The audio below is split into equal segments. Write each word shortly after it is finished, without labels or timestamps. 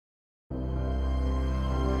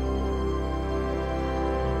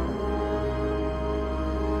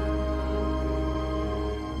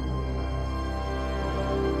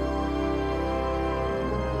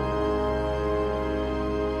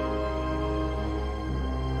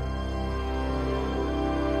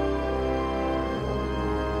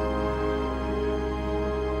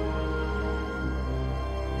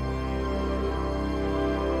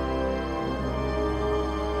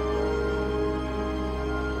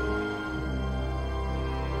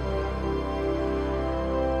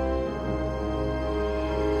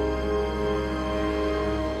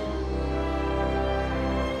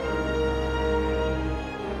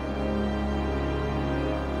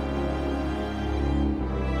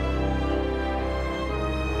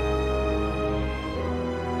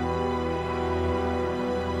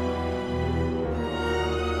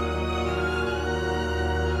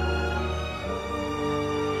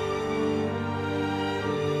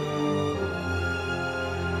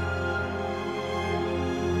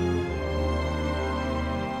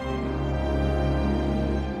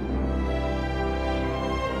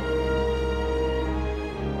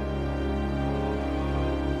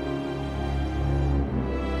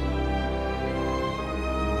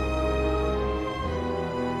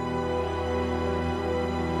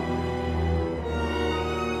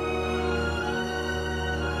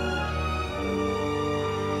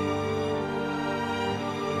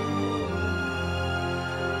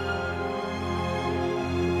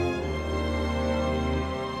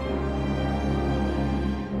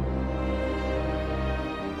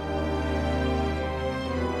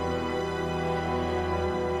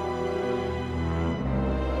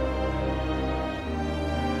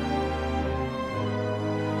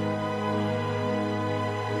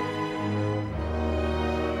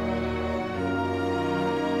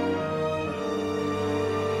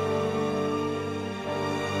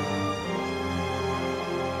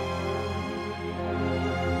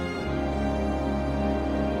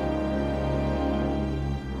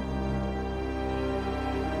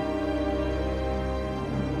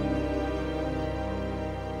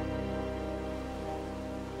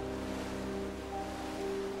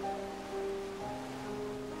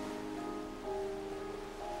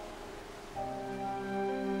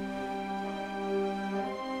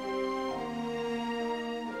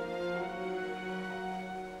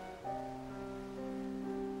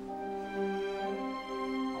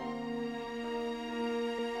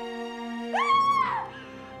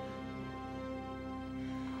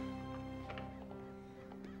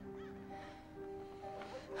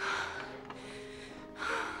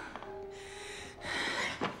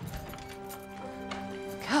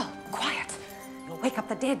wake up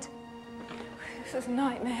the dead. This is a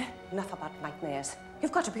nightmare. Enough about nightmares.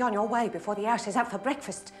 You've got to be on your way before the ash is out for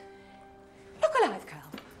breakfast. Look alive,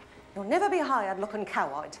 girl. You'll never be hired looking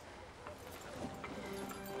coward.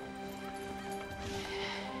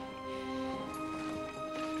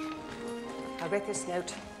 I read this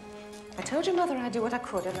note. I told your mother I'd do what I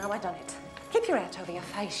could, and now I've done it. Keep your hat over your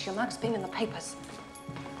face. Your mug's been in the papers.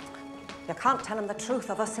 You can't tell him the truth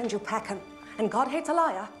or they'll send you packing. And God hates a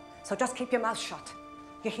liar, so just keep your mouth shut.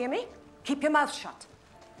 You hear me? Keep your mouth shut.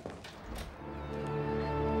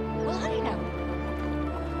 Well, honey, now.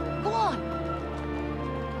 Go on.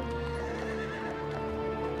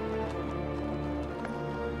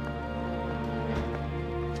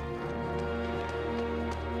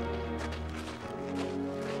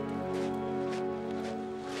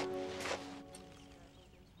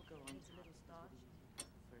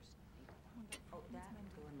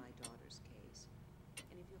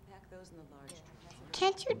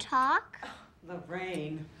 Can't you talk?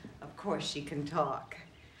 Lorraine, of course she can talk.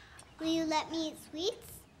 Will you let me eat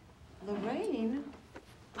sweets? Lorraine?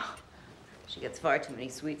 She gets far too many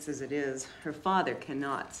sweets as it is. Her father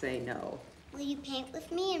cannot say no. Will you paint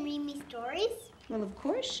with me and read me stories? Well, of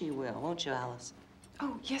course she will, won't you, Alice?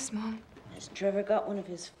 Oh, yes, Mom. Has Trevor got one of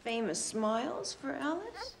his famous smiles for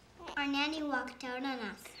Alice? Our nanny walked out on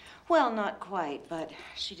us. Well, not quite, but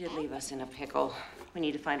she did leave us in a pickle. We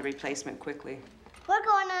need to find a replacement quickly. We're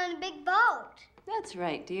going on a big boat. That's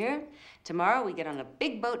right, dear. Tomorrow we get on a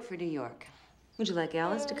big boat for New York. Would you like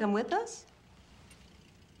Alice to come with us?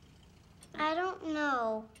 I don't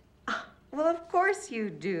know. Well, of course you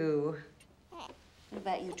do. What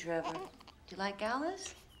about you, Trevor? Do you like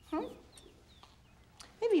Alice?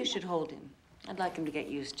 Maybe you should hold him. I'd like him to get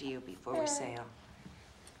used to you before we sail.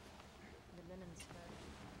 The linen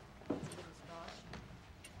skirt. It's a little starched.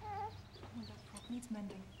 Oh, that frock needs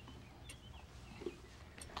mending.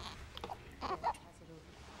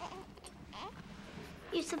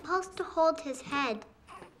 You're supposed to hold his head.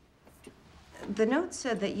 The note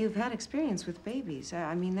said that you've had experience with babies.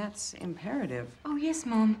 I mean, that's imperative. Oh, yes,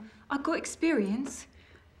 Mom. I've got experience.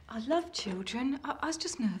 I love children. I was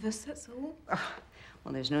just nervous, that's all.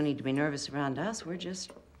 Well, there's no need to be nervous around us. We're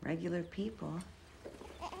just regular people.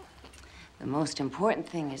 The most important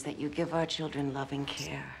thing is that you give our children loving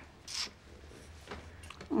care.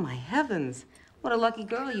 Oh, my heavens. What a lucky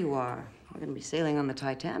girl you are. We're going to be sailing on the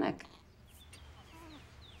Titanic.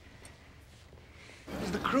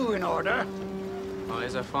 Is the crew in order? Oh,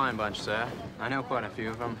 there's a fine bunch, sir. I know quite a few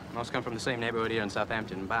of them. Most come from the same neighborhood here in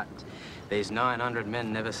Southampton, but these 900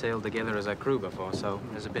 men never sailed together as a crew before, so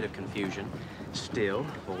there's a bit of confusion. Still,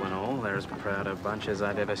 all in all, they're as proud a bunch as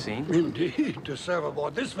I've ever seen. Indeed, to serve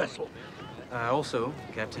aboard this vessel. Also,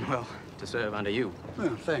 Captain, well, to serve under you.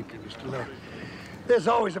 Well, thank you, Mr. Lowe. There's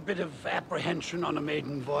always a bit of apprehension on a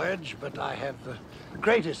maiden voyage, but I have the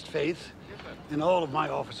greatest faith in all of my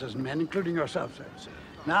officers and men, including yourself, sir.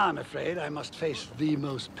 Now I'm afraid I must face the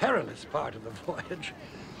most perilous part of the voyage,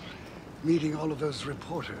 meeting all of those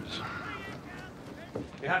reporters.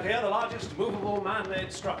 We have here the largest movable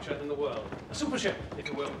man-made structure in the world. A super ship, if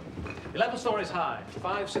you will. 11 stories high,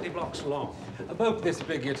 5 city blocks long. A boat this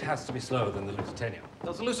big, it has to be slower than the Lusitania.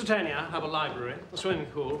 Does the Lusitania have a library, a swimming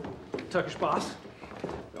pool, Turkish bath?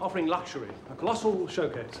 We're offering luxury, a colossal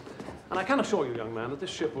showcase. And I can assure you, young man, that this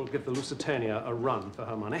ship will give the Lusitania a run for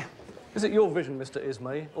her money. Is it your vision, Mr.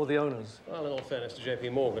 Ismay, or the owner's? Well, in all fairness to J.P.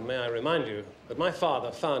 Morgan, may I remind you that my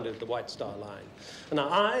father founded the White Star Line. And now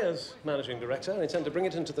I, as managing director, intend to bring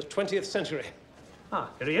it into the 20th century. Ah,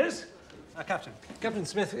 here he is. Captain. Captain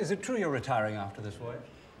Smith, is it true you're retiring after this voyage?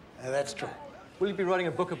 That's true. Will you be writing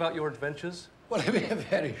a book about your adventures? Well, it'll be a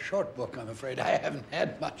very short book, I'm afraid. I haven't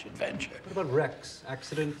had much adventure. What about wrecks,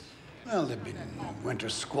 accidents? Well, there've been winter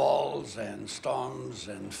squalls and storms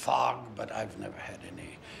and fog, but I've never had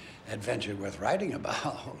any adventure worth writing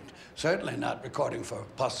about. Certainly not recording for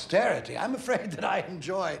posterity. I'm afraid that I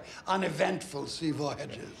enjoy uneventful sea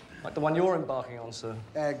voyages. Like the one you're embarking on, sir.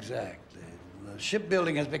 Exactly.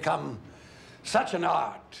 Shipbuilding has become such an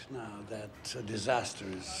art now that a disaster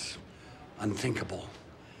is unthinkable.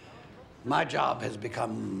 My job has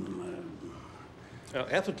become...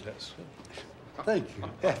 effortless. Thank you.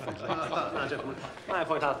 Effortless. Now, gentlemen, may I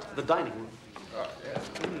point out the dining room?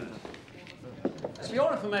 As for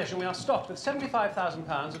your information, we are stocked with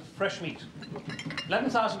 £75,000 of fresh meat,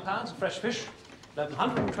 £11,000 of fresh fish,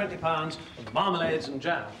 £1,120 of marmalades and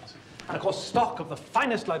jams, and, of course, stock of the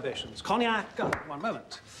finest libations, cognac... one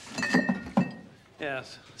moment.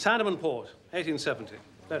 Yes, Sandeman Port, 1870.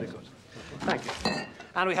 Very good. Thank you.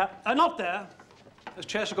 And we have... not there. Those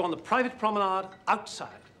chairs should go on the private promenade outside.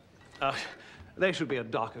 They should be a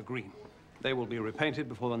darker green. They will be repainted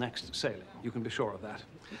before the next sailing. You can be sure of that.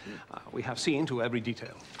 We have seen to every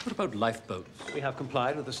detail. What about lifeboats? We have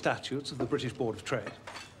complied with the statutes of the British Board of Trade.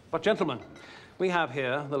 But, gentlemen, we have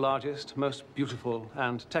here the largest, most beautiful,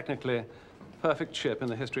 and technically perfect ship in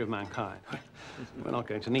the history of mankind. We're not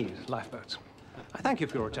going to need lifeboats. I thank you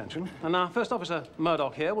for your attention. And now, First Officer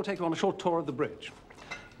Murdoch here will take you on a short tour of the bridge.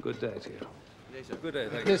 Good day to you. Good day,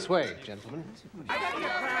 thank you. This way, gentlemen.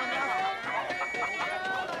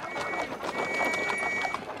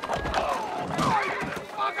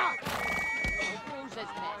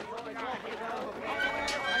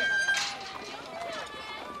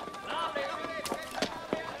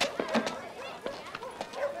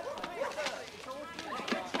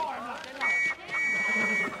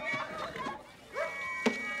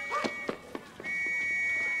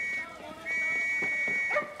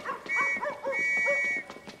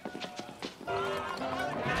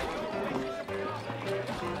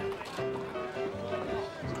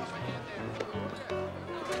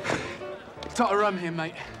 Tot of rum here,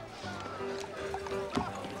 mate.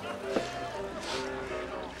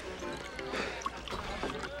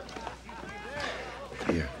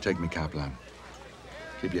 Here, take me cap, lad.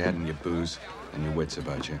 Keep your head and your booze and your wits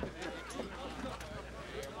about you.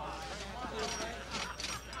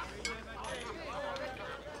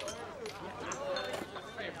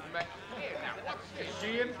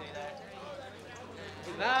 See him?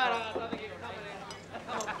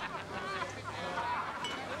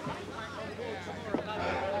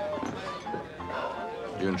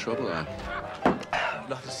 You in trouble, lad?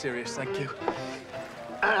 Nothing serious, thank you.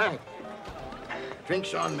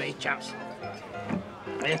 Drinks on me, chaps.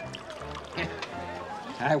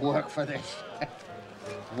 I work for this.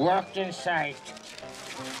 Worked and saved.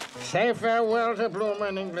 Say farewell to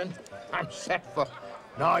bloomin' England. I'm set for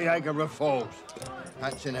Niagara Falls.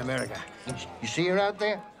 That's in America. You see her out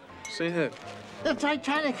there? See who? The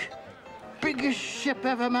Titanic. Biggest ship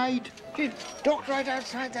ever made. She docked right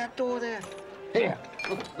outside that door there. Here.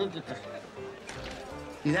 Look at that.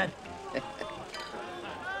 See that?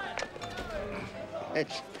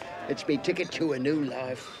 It's me ticket to a new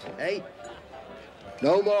life, eh?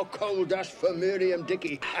 No more coal dust for Miriam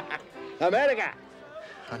Dickey. America!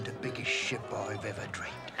 And the biggest ship I've ever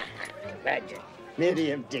dreamed. Imagine,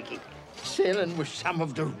 Miriam Dickey sailing with some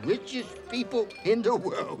of the richest people in the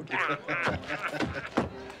world.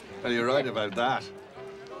 Well, you're right about that.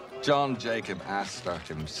 John Jacob Astor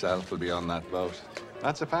himself will be on that boat.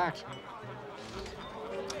 That's a fact.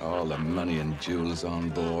 All the money and jewels on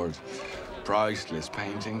board. Priceless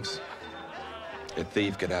paintings. A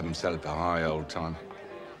thief could have himself a high old time.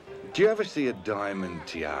 Do you ever see a diamond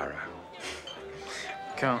tiara?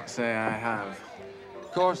 Can't say I have.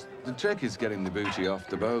 Of course, the trick is getting the booty off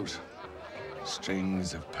the boat.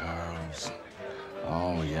 Strings of pearls.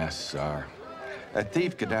 Oh, yes, sir. A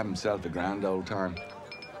thief could have himself a grand old time.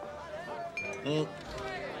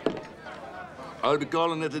 I'll be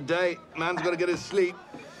calling it a day. Man's got to get his sleep.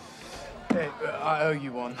 Hey, I owe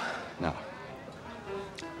you one. No.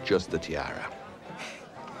 Just the tiara.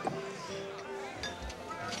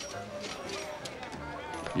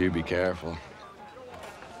 You be careful.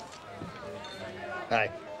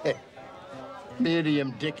 Hi.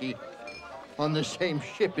 Miriam Dickey on the same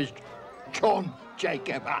ship as John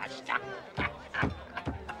Jacob Astor.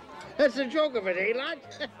 That's the joke of it, eh, lad?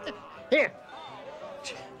 Here.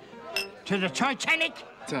 To the Titanic.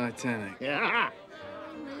 Titanic. Yeah.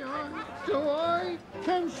 So I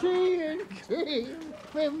can see and see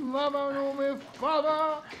me mama nor me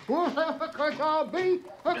father, because I'll be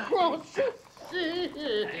across the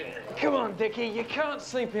sea. Come on, Dickie, you can't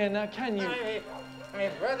sleep here now, can you? My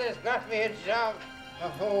brother's got me a job, a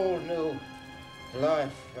whole new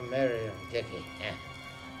life for Miriam Dickey.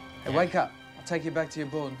 Hey, wake up. I'll take you back to your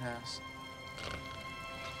boarding house.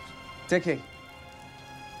 Dickie.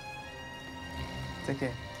 Dickie.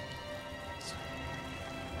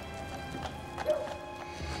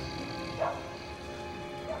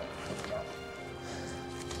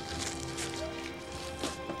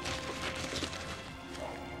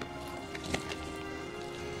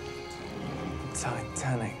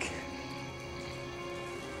 Titanic.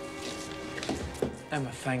 And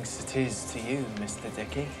my thanks it is to you, Mr.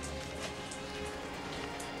 Dickey.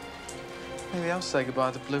 Maybe I'll say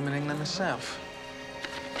goodbye to bloomin' England myself.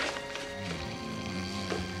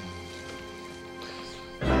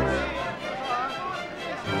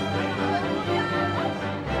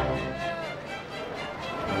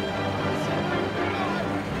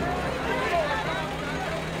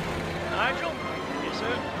 Nigel? Yes,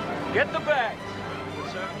 sir. Get the bag.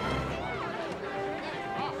 Yes, sir.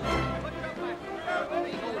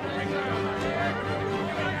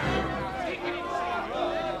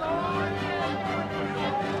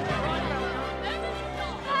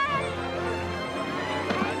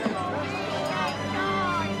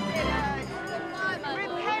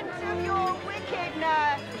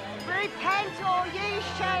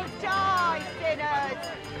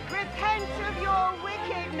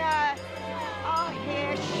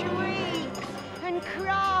 and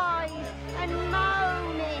cries and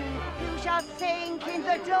moaning, you shall sink in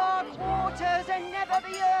the dark waters and never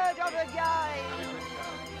be heard of again.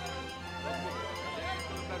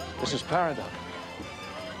 This is Paradigm.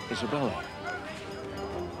 Isabella.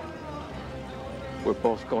 We're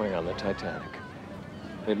both going on the Titanic.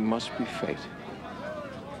 It must be fate.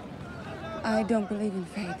 I don't believe in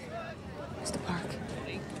fate, Mr. Park.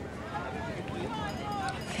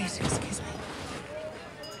 Please excuse me.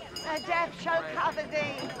 The death shall cover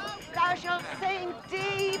thee. Thou shalt sink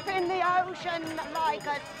deep in the ocean like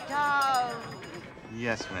a stone.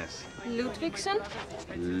 Yes, miss. Ludvigsen?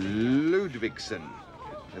 Ludvigsen.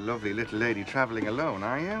 A lovely little lady traveling alone,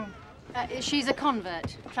 are you? She's a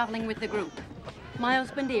convert, traveling with the group. My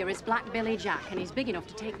husband here is Black Billy Jack, and he's big enough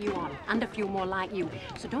to take you on, and a few more like you.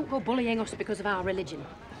 So don't go bullying us because of our religion.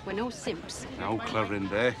 We're no simps. No,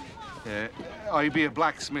 Clorinde. I be a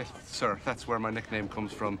blacksmith, sir. That's where my nickname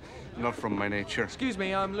comes from, not from my nature. Excuse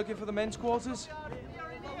me, I'm looking for the men's quarters.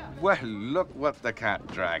 Well, look what the cat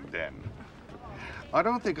dragged in. I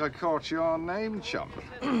don't think I caught your name, chum.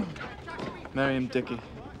 Miriam Dickey.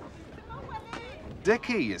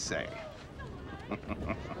 Dickey, you say?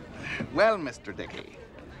 Well, Mr. Dickey,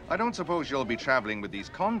 I don't suppose you'll be traveling with these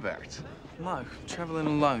converts. No, traveling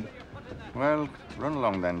alone. Well, run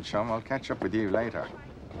along then, chum. I'll catch up with you later.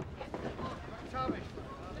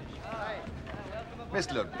 Miss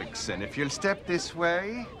Ludvigsen, if you'll step this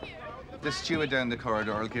way, the steward down the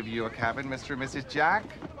corridor will give you a cabin, Mr. and Mrs. Jack.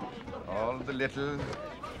 All the little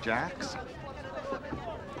Jacks.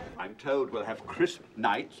 I'm told we'll have crisp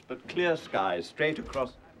nights, but clear skies straight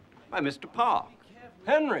across. By Mr. Park.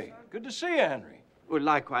 Henry, good to see you, Henry. Well,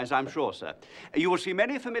 likewise, I'm sure, sir. You will see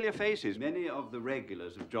many familiar faces. Many of the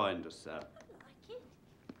regulars have joined us, sir.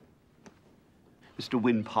 Mr.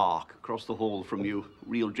 Wynne Park, across the hall from you,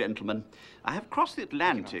 real gentleman. I have crossed the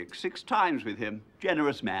Atlantic 6 times with him.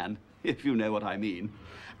 Generous man, if you know what I mean.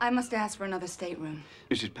 I must ask for another stateroom.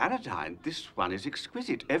 Mrs. Paradine, this one is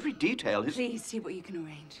exquisite. Every detail is... Please see what you can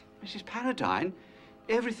arrange. Mrs. Paradine,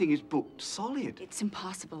 everything is booked solid. It's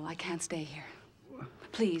impossible. I can't stay here.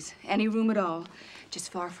 Please, any room at all,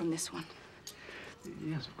 just far from this one.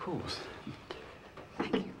 Yes, of course.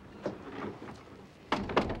 Thank you.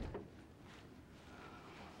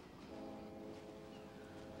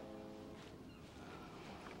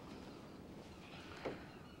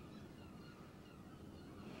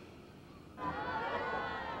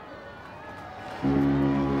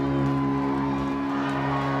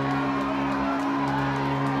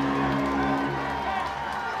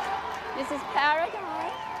 Mrs.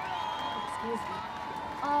 Paradine? Excuse me.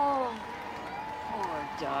 Oh, poor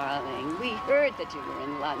darling. We heard that you were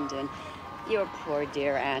in London. Your poor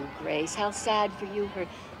dear Aunt Grace. How sad for you, her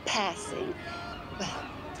passing. Well,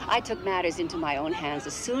 I took matters into my own hands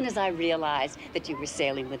as soon as I realized that you were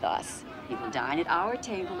sailing with us. You will dine at our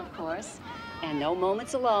table, of course, and no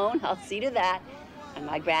moments alone. I'll see to that. And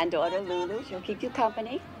my granddaughter, Lulu, she'll keep you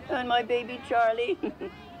company. And my baby, Charlie.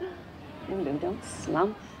 Lulu, don't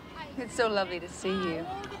slump. It's so lovely to see you.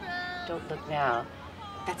 Don't look now.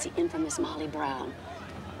 That's the infamous Molly Brown.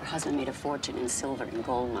 Her husband made a fortune in silver and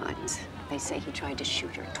gold mines. They say he tried to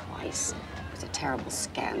shoot her twice. It was a terrible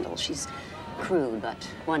scandal. She's crude, but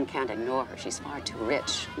one can't ignore her. She's far too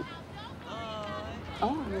rich.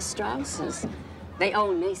 Oh, and the Strausses. They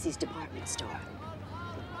own Macy's department store.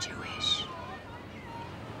 Jewish.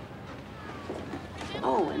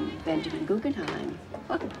 Oh, and Benjamin Guggenheim.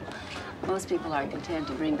 Most people are content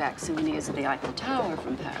to bring back souvenirs of the Eiffel Tower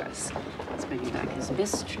from Paris. He's bringing back his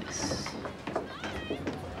mistress.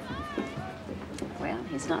 Well,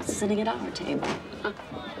 he's not sitting at our table.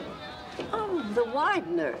 Oh, the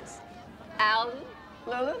Wideners. Alan,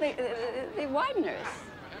 Lulu, the Wideners.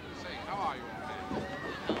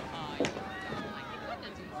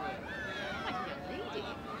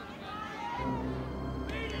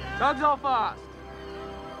 Tugs off fast.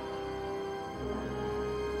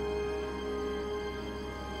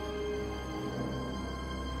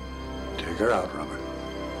 Take her out, Robert.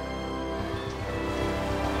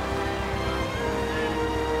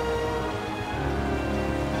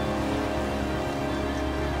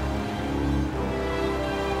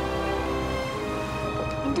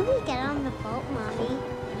 When do we get on the boat, Mommy?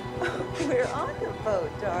 We're on the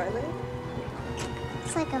boat, darling.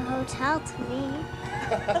 It's like a hotel to me.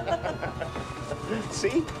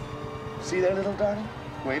 See? See there, little darling?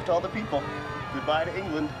 Wave to all the people. Goodbye to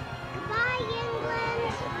England. Goodbye,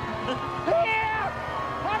 England. Here!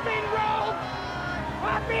 I've been robbed!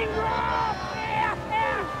 I've been robbed! Here!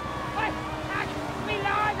 Here! Me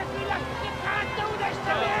life! You can't do this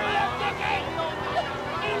to Miriam Dickey!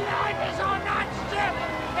 Me life is on that ship!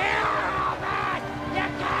 Here, man!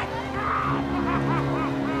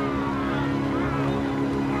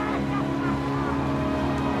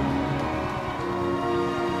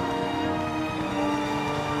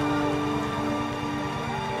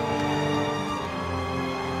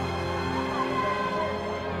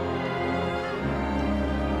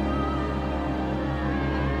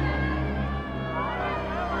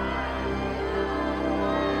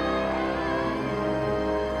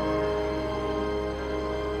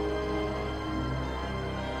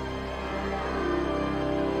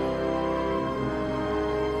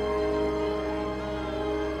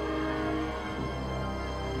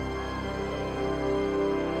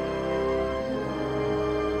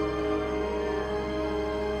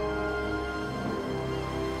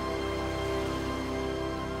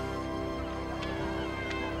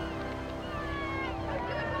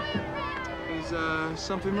 Is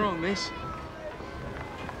something wrong, miss?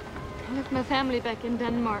 I left my family back in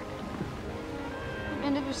Denmark. I may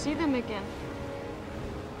never see them again.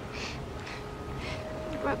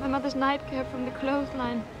 I brought my mother's nightcap from the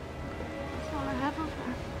clothesline. That's all I have of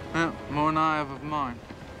her. Well, more than I have of mine.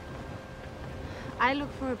 I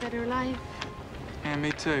look for a better life. Yeah,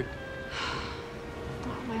 me too.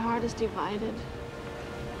 Oh, my heart is divided.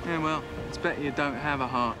 Yeah, well, it's better you don't have a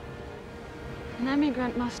heart. An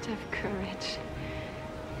emigrant must have courage.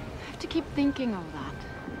 I have to keep thinking of that.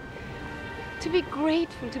 To be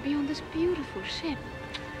grateful to be on this beautiful ship.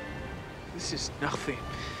 This is nothing.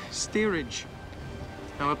 Steerage.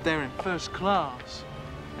 Now, up there in first class,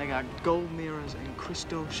 they got gold mirrors and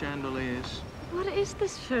crystal chandeliers. What is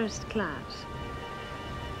this first class?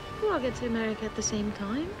 We all get to America at the same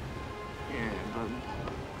time. Yeah, but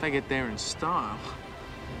they get there in style.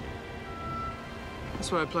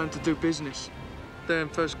 That's why I plan to do business. There in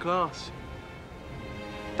first class.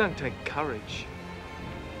 Don't take courage.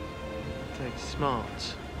 Take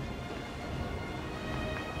smarts.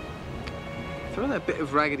 Throw that bit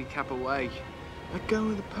of raggedy cap away. Let go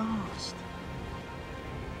of the past.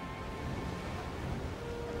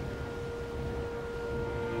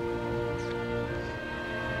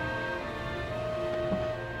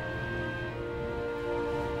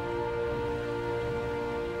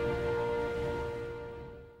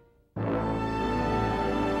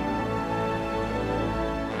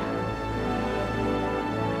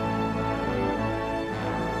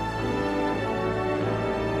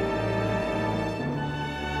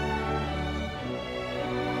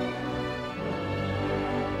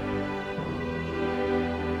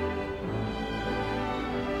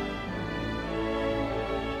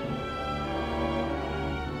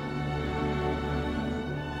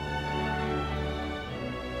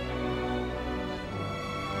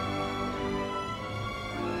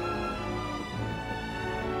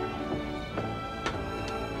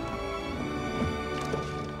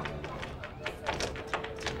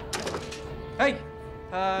 Hey,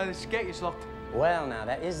 this gate is locked. Well, now,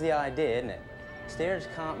 that is the idea, isn't it? Steerage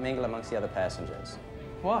can't mingle amongst the other passengers.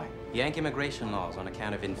 Why? Yank immigration laws on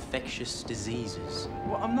account of infectious diseases.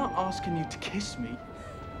 Well, I'm not asking you to kiss me.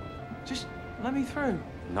 Just let me through.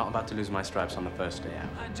 Not about to lose my stripes on the first day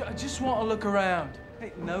out. I just want to look around.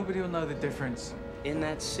 Hey, nobody will know the difference. In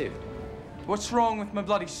that suit? What's wrong with my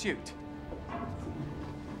bloody suit?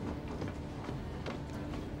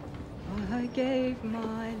 I gave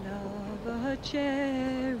my love a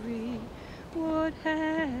cherry, what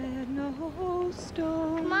had no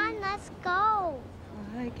stone. Come on, let's go.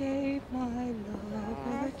 I gave my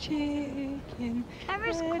love a chicken.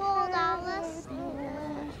 Trevor's cold, Alice.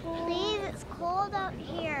 Please, it's cold out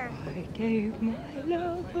here. I gave my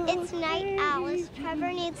love a It's night, Alice.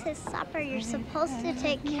 Trevor needs his supper. You're supposed to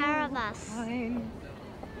take care of us.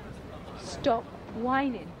 Stop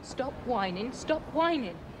whining. Stop whining. Stop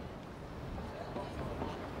whining.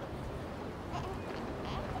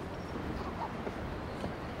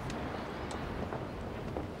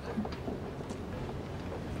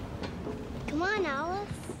 Come on, Alice.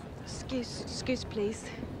 Excuse, please.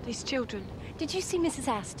 These children. Did you see Mrs.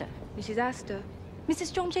 Astor? Mrs. Astor?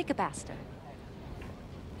 Mrs. John Jacob Astor.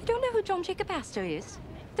 You don't know who John Jacob Astor is?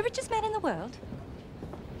 The richest man in the world?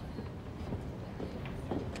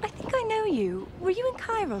 I think I know you. Were you in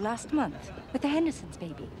Cairo last month with the Hendersons'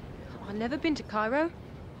 baby? I've never been to Cairo.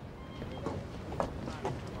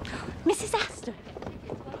 Mrs. Astor!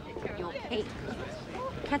 You're pale.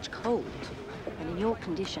 Catch cold. And in your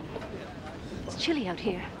condition. It's chilly out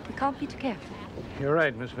here. We can't be too careful. You're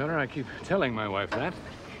right, Miss Miller. I keep telling my wife that.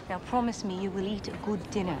 Now promise me you will eat a good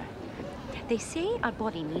dinner. They say our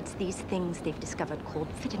body needs these things they've discovered called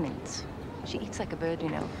vitamins. She eats like a bird, you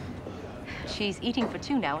know. She's eating for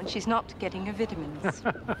two now, and she's not getting her vitamins.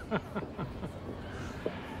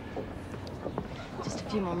 Just a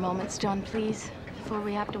few more moments, John, please, before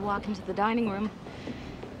we have to walk into the dining room.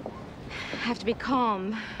 I have to be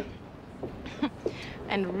calm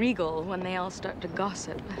and regal when they all start to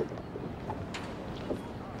gossip.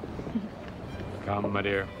 Come, my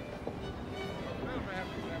dear.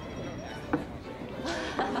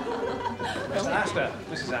 Astor,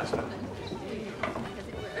 Mrs. Astor.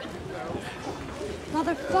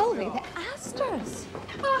 Mother Foley, the Astors.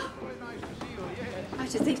 Oh. I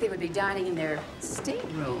should think they would be dining in their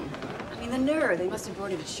stateroom. I mean, the nerve. They must have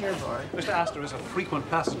boarded at Cherbourg. Mr. Astor is a frequent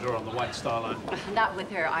passenger on the White Star Line. Not with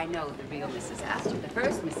her. I know the real Mrs. Astor, the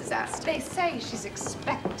first Mrs. Astor. They say she's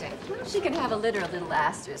expecting. Well, she can have a litter of little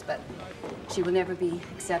Astors, but she will never be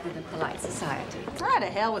accepted in polite society. Ah, to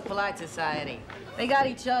hell with polite society. They got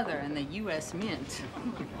each other and the U.S. Mint.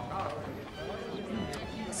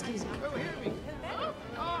 Excuse me.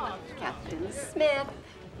 Captain Smith.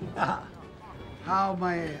 Ah, how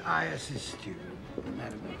may I assist you,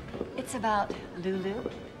 madam? It's about Lulu.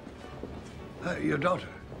 Your daughter?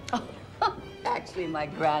 Actually, my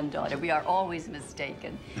granddaughter. We are always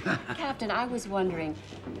mistaken. Captain, I was wondering,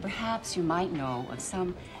 perhaps you might know of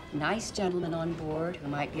some nice gentleman on board who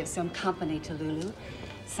might be of some company to Lulu.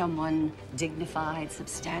 Someone dignified,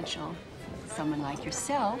 substantial. Someone like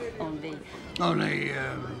yourself, only... Only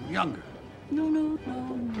younger? No,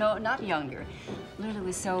 not younger. Lulu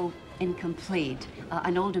is so incomplete.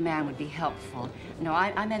 An older man would be helpful. No,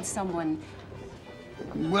 I meant someone...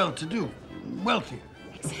 Well-to-do, wealthier.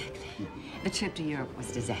 Exactly. The trip to Europe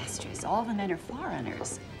was disastrous. All the men are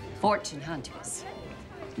foreigners, fortune hunters.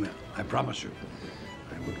 Well, I promise you,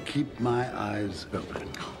 I will keep my eyes open.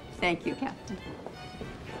 Thank you, Captain.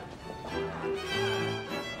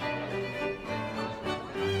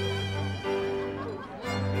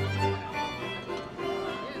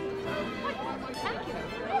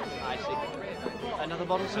 I see. Another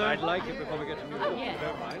bottle, sir? I'd like it before we get to New York. Yeah.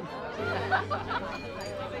 Don't mind.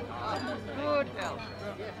 Good health.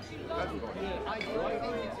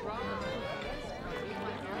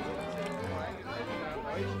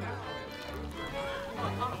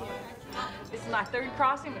 This is my third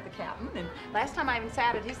crossing with the captain, and last time I even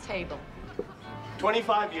sat at his table.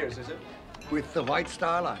 25 years, is it? With the White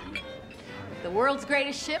Star Line. The world's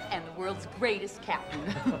greatest ship and the world's greatest captain.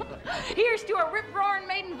 Here's to a rip-roaring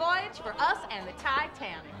maiden voyage for us and the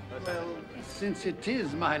Titanic. Well, since it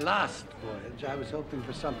is my last voyage, I was hoping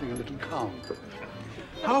for something a little calmer.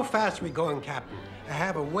 How fast are we going, Captain? I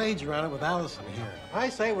have a wager on it with Allison here. I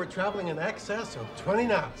say we're traveling in excess of 20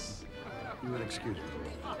 knots. You will excuse me.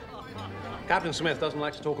 Captain Smith doesn't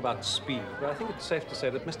like to talk about speed, but I think it's safe to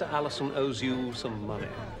say that Mr. Allison owes you some money.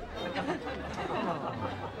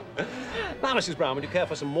 Now, Mrs. Brown, would you care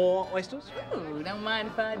for some more oysters? Ooh, don't mind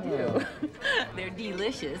if I do. They're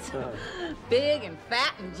delicious. Big and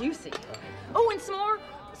fat and juicy. Oh, and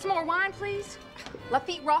some more wine, please.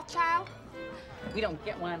 Lafitte Rothschild. We don't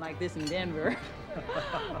get wine like this in Denver.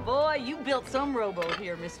 Boy, you built some rowboat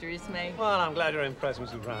here, Mr. Ismay. Well, I'm glad you're impressed,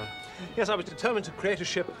 Mrs. Brown. Yes, I was determined to create a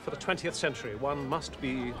ship for the 20th century. One must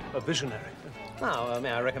be a visionary. Now, may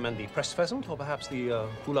I recommend the pressed pheasant or perhaps the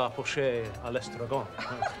poulard poché à l'estragon?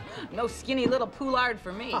 No skinny little poulard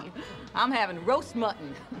for me. I'm having roast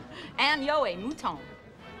mutton and yoe mouton.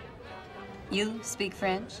 You speak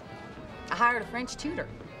French? I hired a French tutor.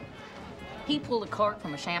 He pulled a cork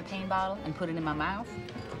from a champagne bottle and put it in my mouth.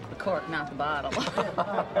 The cork, not the bottle.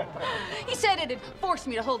 He said it'd force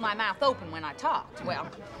me to hold my mouth open when I talked. Well,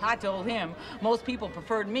 I told him most people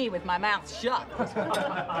preferred me with my mouth shut.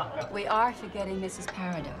 We are forgetting Mrs.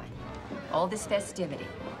 Paradine. All this festivity.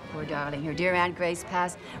 Poor darling, her dear Aunt Grace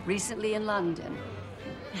passed recently in London.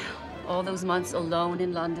 All those months alone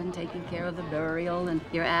in London, taking care of the burial and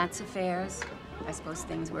your aunt's affairs. I suppose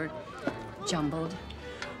things were jumbled.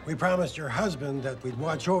 We promised your husband that we'd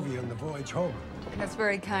watch over you on the voyage home. That's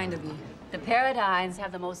very kind of you. The Paradines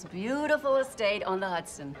have the most beautiful estate on the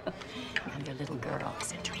Hudson. And their little girl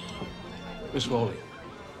is a dream. Miss Foley,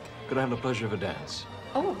 could I have the pleasure of a dance?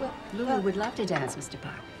 Oh, well, Lulu would love to dance, Mr.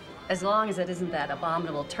 Park. As long as it isn't that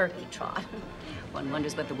abominable turkey trot. One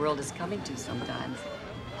wonders what the world is coming to sometimes.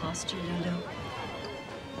 Posture, Lulu.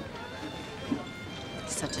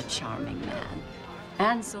 Such a charming man.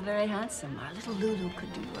 And so very handsome. Our little Lulu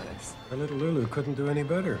could do worse. Our little Lulu couldn't do any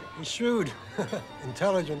better. He's shrewd,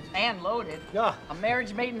 intelligent. And loaded. Yeah. A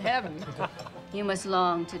marriage made in heaven. You must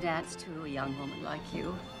long to dance to a young woman like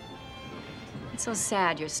you. It's so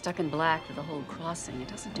sad you're stuck in black for the whole crossing. It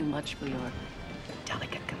doesn't do much for your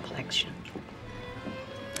delicate complexion.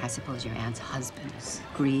 I suppose your aunt's husband is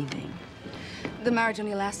grieving. The marriage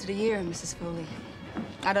only lasted a year, Mrs. Foley.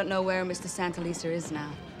 I don't know where Mr. Santaliser is now.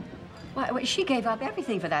 Why, she gave up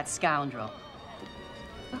everything for that scoundrel.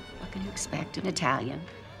 Well, what can you expect, an Italian?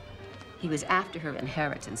 He was after her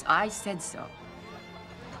inheritance. I said so.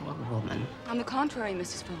 Poor woman. On the contrary,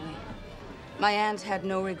 Mrs. Foley. My aunt had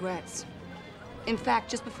no regrets. In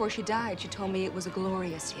fact, just before she died, she told me it was a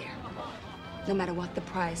glorious year. No matter what the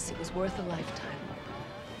price, it was worth a lifetime.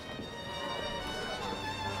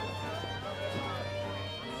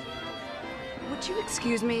 Would you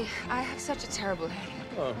excuse me? I have such a terrible headache.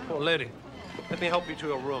 Oh, poor lady. Let me help you to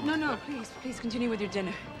your room. No, please continue with your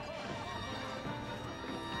dinner.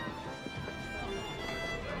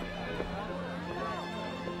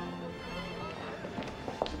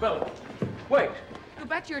 Bella, wait. Go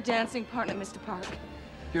back to your dancing partner, Mr. Park.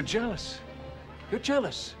 You're jealous. You're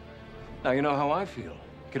jealous. Now, you know how I feel.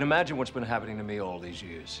 You can imagine what's been happening to me all these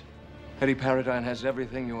years. Hetty Paradine has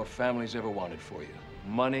everything your family's ever wanted for you.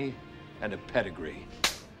 Money and a pedigree.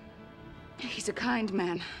 He's a kind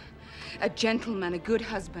man, a gentleman, a good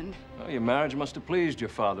husband. Well, your marriage must have pleased your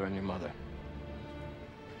father and your mother.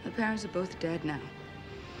 My parents are both dead now.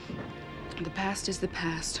 The past is the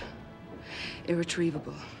past.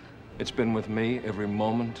 Irretrievable. It's been with me every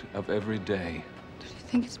moment of every day. Do you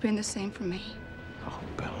think it's been the same for me? Oh,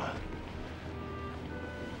 Bella.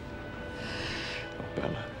 Oh,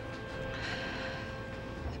 Bella.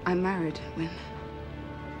 I'm married, Win.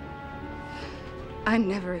 I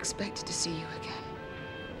never expected to see you again.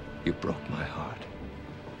 You broke my heart.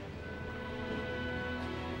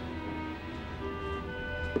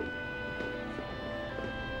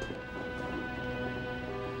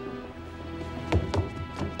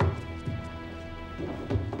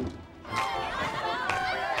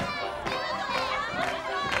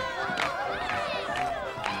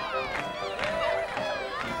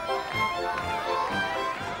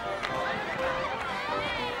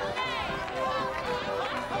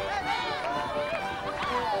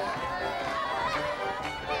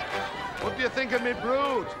 What do you think of me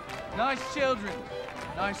brood? Nice children.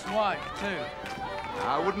 Nice wife, too.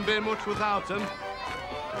 I wouldn't be much without them.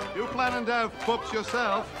 You planning to have pups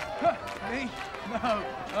yourself? Me? No.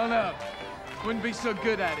 Oh, no. Wouldn't be so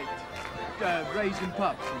good at it. Raising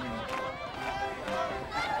pups, I mean.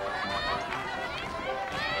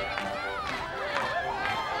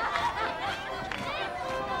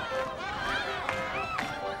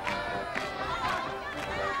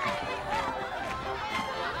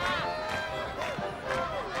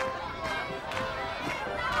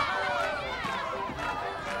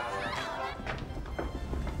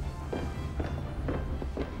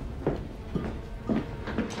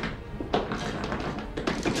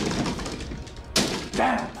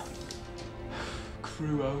 Damn!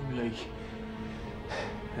 Crew only.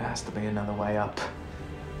 There has to be another way up.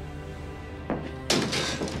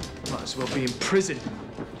 Might as well be in prison.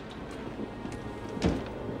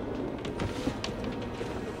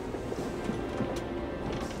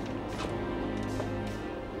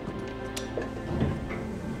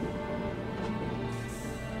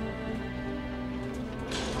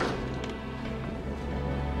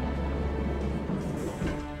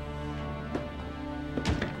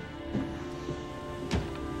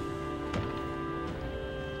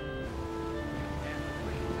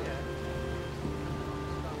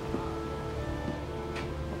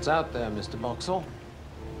 What's out there, Mr. Boxall?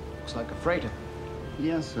 Looks like a freighter.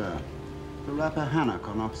 Yes, sir. The Rappahannock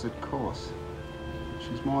on opposite course.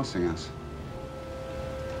 She's morsing us.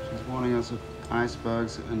 She's warning us of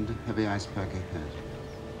icebergs and heavy ice pack ahead.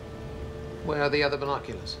 Where are the other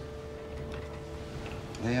binoculars?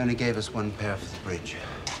 They only gave us one pair for the bridge.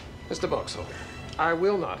 Mr. Boxall, I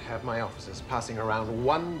will not have my officers passing around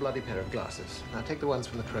one bloody pair of glasses. Now take the ones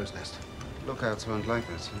from the crow's nest. Lookouts won't like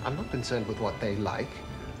this. Huh? I'm not concerned with what they like.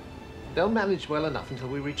 They'll manage well enough until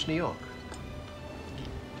we reach New York.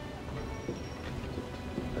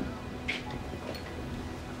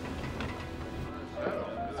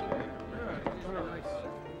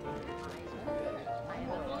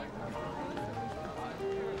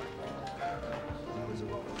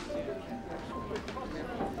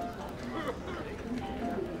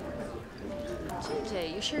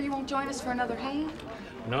 TJ, you sure you won't join us for another hand?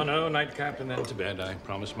 No, no, nightcap and then to bed. I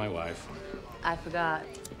promised my wife. I forgot.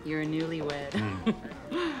 You're a newlywed.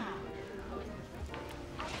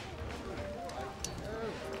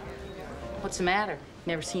 What's the matter?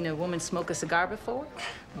 Never seen a woman smoke a cigar before?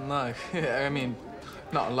 No, yeah, I mean,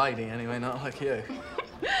 not a lady anyway, not like you.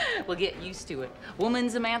 Well, get used to it.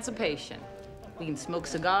 Woman's emancipation. We can smoke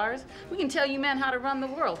cigars. We can tell you men how to run the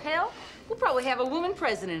world. Hell, we'll probably have a woman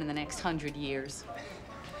president in the next 100 years.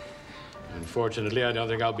 Unfortunately, I don't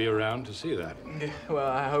think I'll be around to see that. Yeah, well,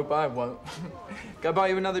 I hope I won't. Go buy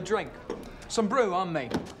you another drink. Some brew on me.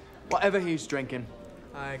 Whatever he's drinking.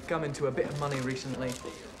 I come into a bit of money recently.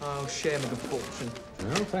 I'll share my good fortune.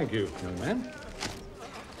 Well, thank you, young man.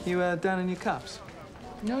 You down in your cups?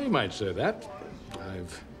 No, you might say that.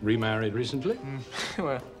 I've remarried recently.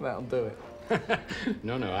 Well, that'll do it.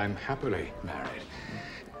 No, I'm happily married.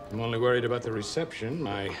 I'm only worried about the reception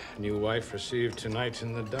my new wife received tonight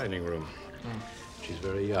in the dining room. She's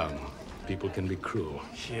very young. People can be cruel.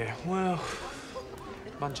 Yeah, well,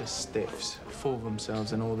 bunch of stiffs, full of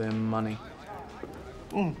themselves and all their money.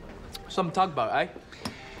 Some tugboat, eh?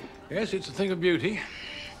 Yes, it's a thing of beauty.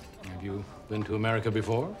 Have you been to America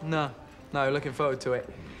before? No, looking forward to it.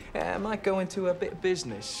 I might go into a bit of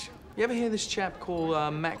business. You ever hear this chap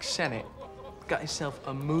called Max Sennett? Got himself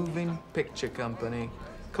a moving picture company.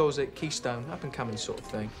 Calls it Keystone, up-and-coming sort of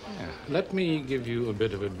thing. Yeah. Let me give you a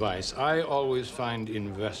bit of advice. I always find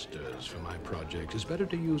investors for my project. It's better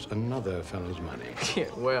to use another fellow's money. Yeah,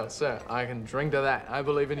 well, sir, I can drink to that. I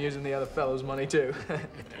believe in using the other fellow's money, too.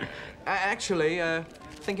 Actually,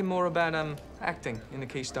 thinking more about, acting in the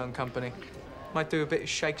Keystone Company. Might do a bit of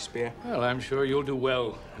Shakespeare. Well, I'm sure you'll do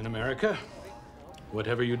well in America.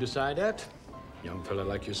 Whatever you decide at, young fella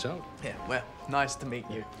like yourself. Yeah, well, nice to meet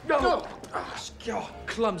you. No! Oh, God,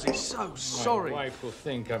 clumsy, so sorry. My wife will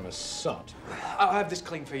think I'm a sot. I'll have this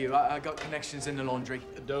clean for you. I got connections in the laundry.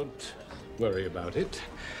 Don't worry about it.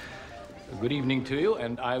 Good evening to you,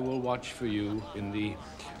 and I will watch for you in the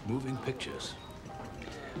moving pictures.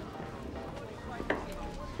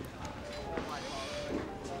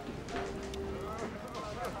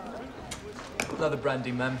 Another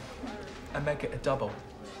brandy, ma'am. And make it a double.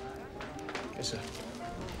 Yes, sir.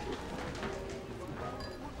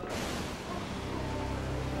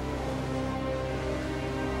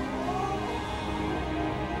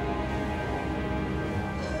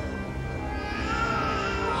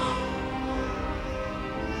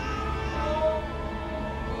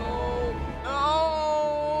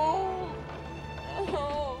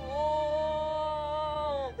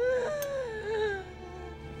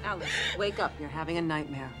 Alice, wake up. You're having a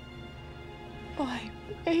nightmare. My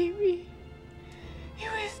baby. He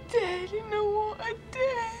was dead in the water.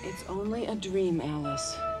 It's only a dream,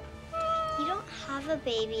 Alice. You don't have a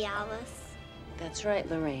baby, Alice. That's right,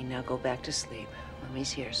 Lorraine. Now go back to sleep.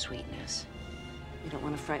 Mommy's here, sweetness. We don't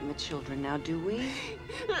want to frighten the children now, do we?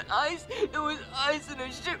 There was ice in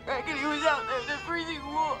a shipwreck and he was out there in the freezing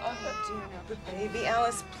water. Oh, dear, now, baby.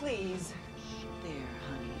 Alice, please. There,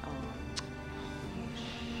 honey. Oh.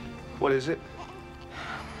 What is it?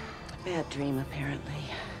 A bad dream, apparently.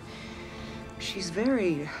 She's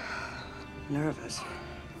very nervous.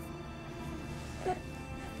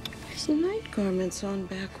 There's the night garments on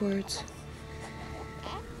backwards.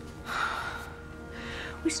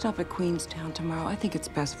 We stop at Queenstown tomorrow. I think it's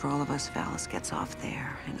best for all of us if Alice gets off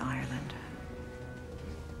there in Ireland.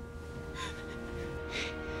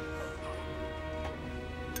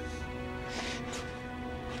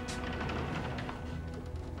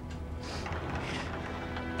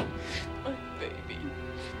 My baby.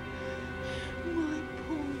 My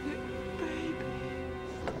poor little baby.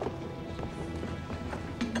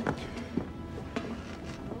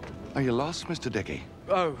 Are you lost, Mr. Dickey?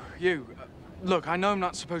 Oh, you. Look, I know I'm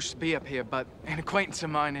not supposed to be up here, but an acquaintance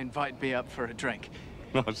of mine invited me up for a drink.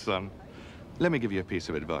 No, son. Let me give you a piece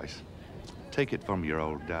of advice. Take it from your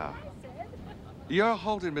old dad. You're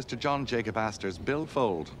holding Mr. John Jacob Astor's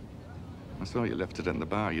billfold. I saw you left it in the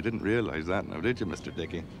bar. You didn't realize that now, did you, Mr.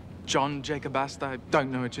 Dickey? John Jacob Astor? I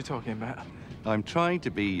don't know what you're talking about. I'm trying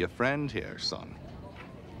to be your friend here, son.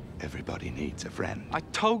 Everybody needs a friend. I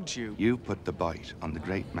told you. You put the bite on the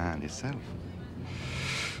great man himself.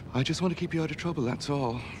 I just want to keep you out of trouble, that's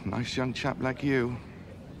all. Nice young chap like you.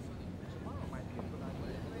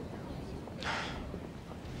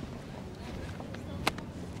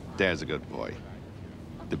 There's a good boy.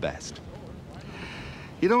 The best.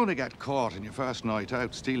 You don't want to get caught in your first night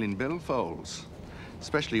out stealing billfolds.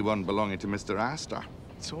 Especially one belonging to Mr. Astor.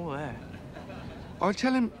 It's all there. I'll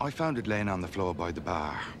tell him I found it laying on the floor by the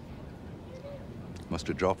bar. Must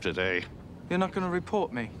have dropped it, eh? You're not going to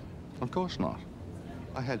report me? Of course not.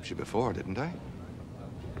 I helped you before, didn't I?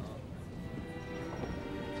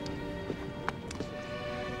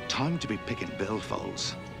 Time to be picking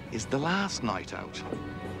billfolds is the last night out.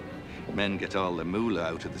 Men get all the moolah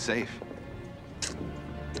out of the safe.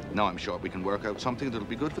 Now I'm sure we can work out something that'll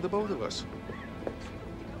be good for the both of us.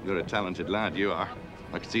 You're a talented lad, you are.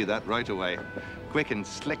 I can see that right away. Quick and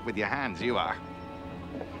slick with your hands, you are.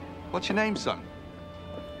 What's your name, son?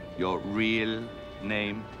 Your real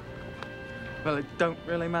name? Well, it don't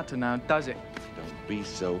really matter now, does it? Don't be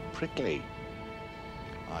so prickly.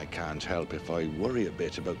 I can't help if I worry a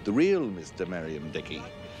bit about the real Mr. Merriam Dickey.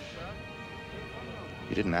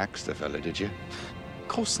 You didn't axe the fella, did you? Of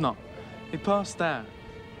course not. He passed out.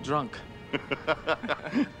 Drunk.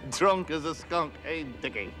 Drunk as a skunk, eh,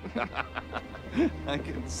 Dickey? I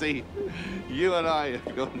can see you and I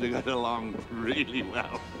are going to get along really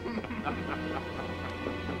well.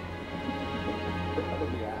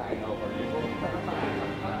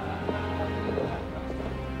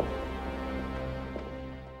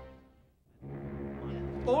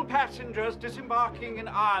 All passengers disembarking in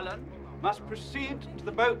Ireland must proceed to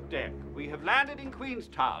the boat deck. We have landed in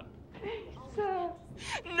Queenstown. Sir.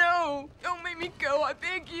 No! Don't make me go, I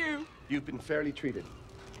beg you. You've been fairly treated.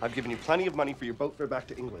 I've given you plenty of money for your boat fare back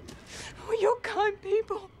to England. Oh, you're kind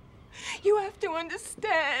people. You have to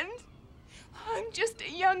understand. I'm just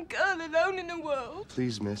a young girl alone in the world.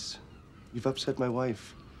 Please, miss. You've upset my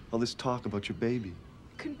wife. All this talk about your baby.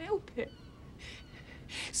 I couldn't help it.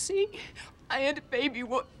 See, I had a baby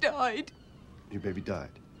what died. Your baby died.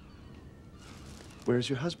 Where's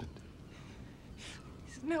your husband?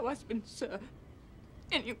 He's no husband, sir.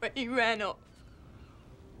 Anyway, he ran off.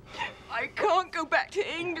 I can't go back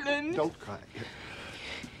to England. Don't cry.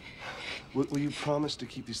 Will you promise to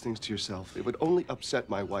keep these things to yourself? It would only upset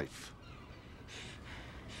my wife.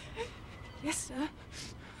 Yes, sir.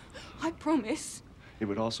 I promise. It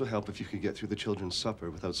would also help if you could get through the children's supper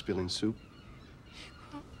without spilling soup.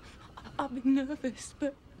 I've been nervous,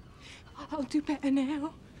 but I'll do better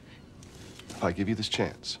now. If I give you this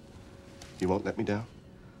chance, you won't let me down?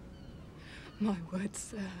 My word,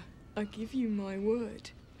 sir. I give you my word.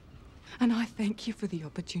 And I thank you for the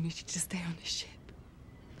opportunity to stay on the ship.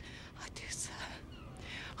 I do, sir.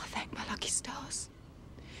 I thank my lucky stars.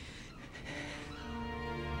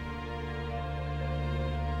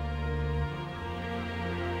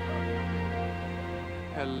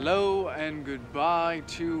 Hello and goodbye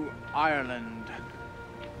to Ireland.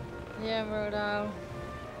 Yeah, Rodal.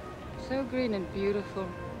 So green and beautiful.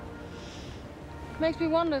 Makes me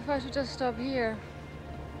wonder if I should just stop here.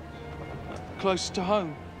 Close to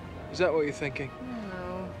home. Is that what you're thinking?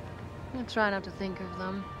 No. I try not to think of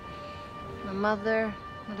them. My mother,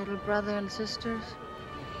 my little brother and sisters.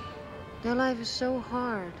 Their life is so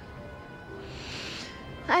hard.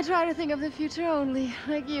 I try to think of the future only,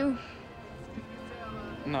 like you.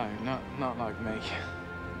 No, not like me.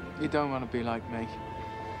 You don't want to be like me.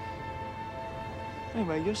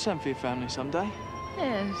 Anyway, you'll send for your family someday.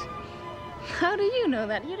 Yes. How do you know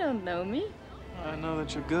that? You don't know me. I know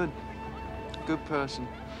that you're good. Good person.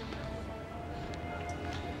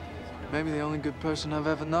 Maybe the only good person I've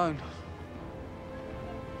ever known.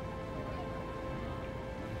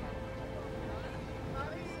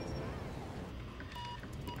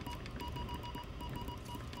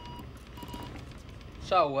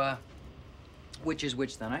 So, which is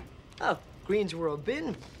which then, eh? Oh, green's where I've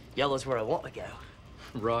been, yellow's where I want to go.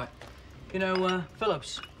 Right. You know,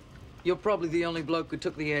 Phillips, you're probably the only bloke who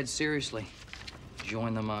took the ad seriously.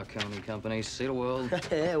 Join the Marconi Company, see the world.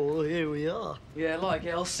 Yeah, well, here we are. Yeah, like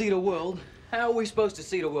hell, see the world. How are we supposed to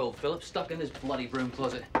see the world, Phillips? Stuck in this bloody broom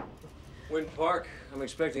closet. Wynn Park, I'm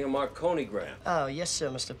expecting a Marconi gram. Oh, yes, sir,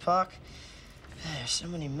 Mr. Park. There's so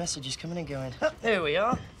many messages coming and going. Oh, there we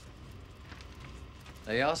are.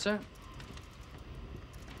 There you are, sir.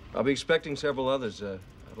 I'll be expecting several others. I'd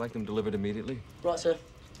like them delivered immediately. Right, sir.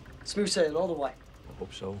 Smooth sailing all the way. I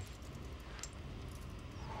hope so.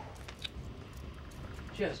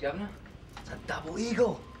 Cheers, Governor. It's a double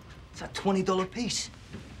eagle. It's a $20 piece.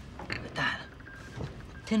 Look at that.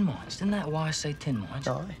 Tin mines. Didn't that wire say tin mines?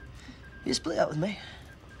 Aye. You split up with me.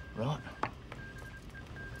 Right.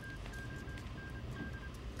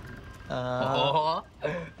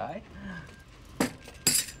 Aye.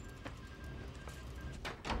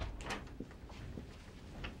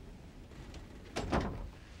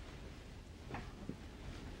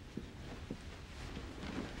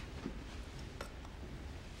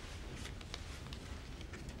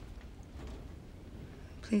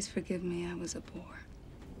 Please forgive me, I was a bore.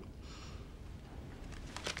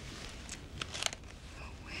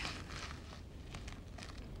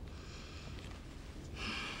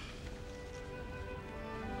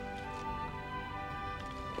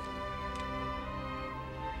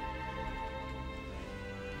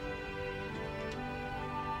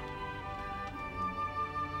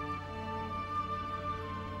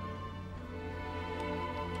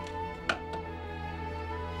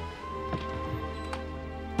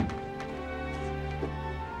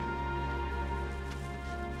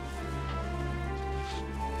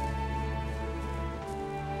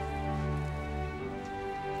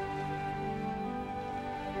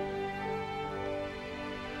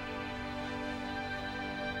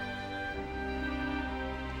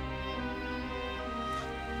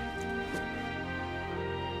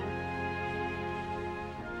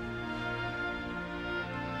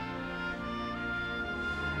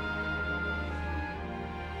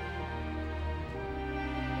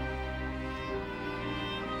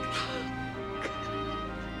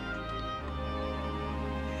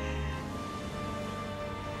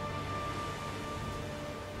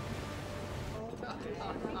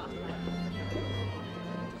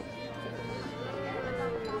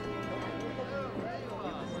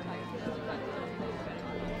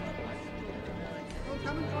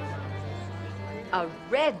 A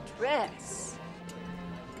red dress.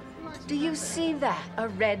 Do you see that? A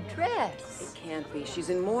red dress. It can't be. She's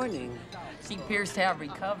in mourning. She appears to have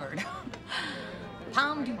recovered.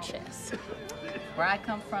 Palm Duchess. Where I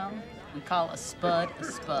come from, we call a spud a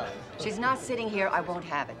spud. She's not sitting here. I won't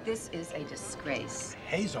have it. This is a disgrace.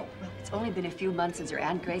 Hazel. Well, it's only been a few months since her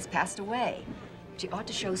Aunt Grace passed away. She ought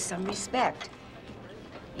to show some respect,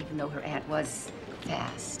 even though her aunt was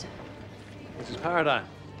fast. Mrs. Paradine,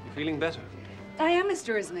 you feeling better? I am,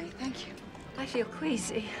 Mr. Ismay. Thank you. I feel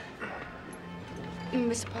queasy.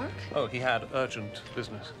 Mr. Park? Oh, he had urgent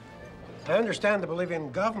business. I understand the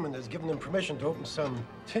Bolivian government has given them permission to open some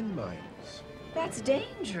tin mines. That's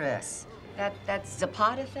dangerous. That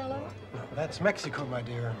Zapata fellow? That's Mexico, my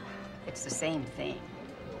dear. It's the same thing.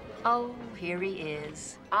 Oh, here he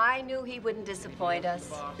is. I knew he wouldn't disappoint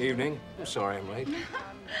us. Evening. I'm sorry I'm late.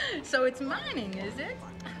 So it's mining, is it?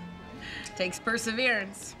 Takes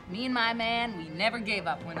perseverance. Me and my man, we never gave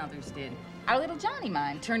up when others did. Our little Johnny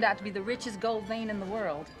mine turned out to be the richest gold vein in the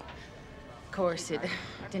world. Of course, it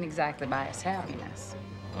didn't exactly buy us happiness.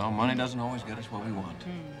 Well, money doesn't always get us what we want.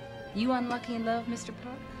 You unlucky in love, Mr.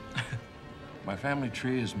 Park? My family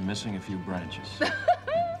tree is missing a few branches.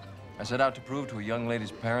 I set out to prove to a young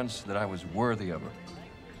lady's parents that I was worthy of her.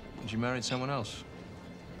 And she married someone else.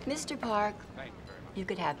 Mr. Park, you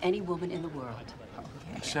could have any woman in the world.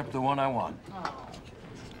 Except the one I want.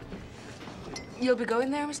 You'll be going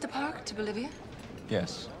there, Mr. Park, to Bolivia?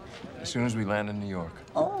 Yes. As soon as we land in New York.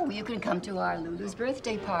 Oh, you can come to our Lulu's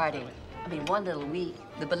birthday party. I mean, one little week.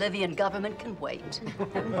 The Bolivian government can wait.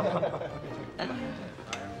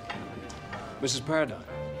 Mrs. Paradine.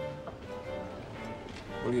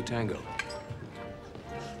 Will you tango?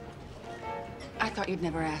 I thought you'd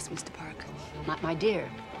never ask, Mr. Park. My dear,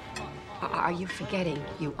 are you forgetting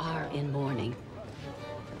you are in mourning?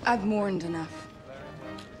 I've mourned enough.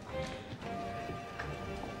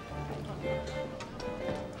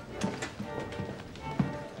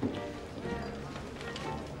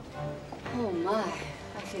 Oh, my.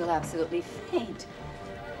 I feel absolutely faint.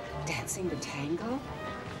 Dancing the tango?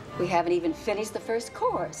 We haven't even finished the first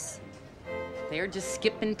course. They're just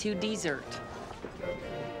skipping to dessert.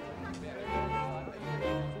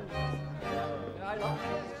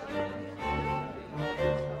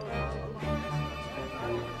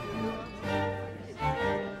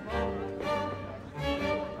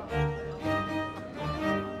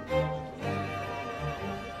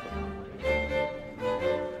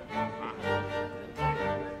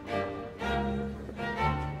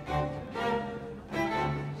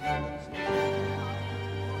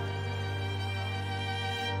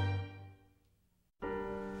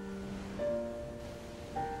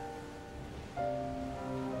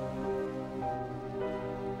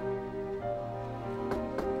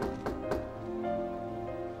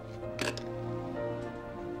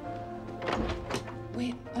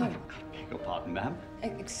 Wait, oh. Your pardon, ma'am?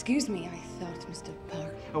 Excuse me, I thought, Mr.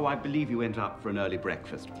 Park. Oh, I believe you went up for an early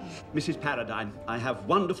breakfast. Mrs. Paradine, I have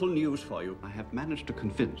wonderful news for you. I have managed to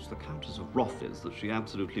convince the Countess of Rothes that she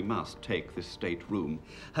absolutely must take this state room.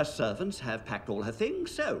 Her servants have packed all her things,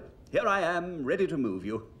 so here I am, ready to move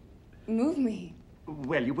you. Move me?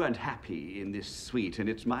 Well, you weren't happy in this suite, and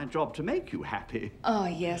it's my job to make you happy. Oh,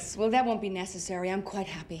 yes. Well, that won't be necessary. I'm quite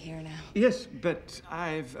happy here now. Yes, but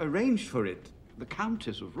I've arranged for it. The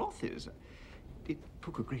Countess of Rothes. It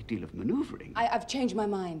took a great deal of maneuvering. I've changed my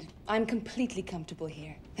mind. I'm completely comfortable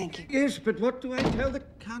here. Thank you. Yes, but what do I tell the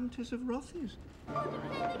Countess of Rothes?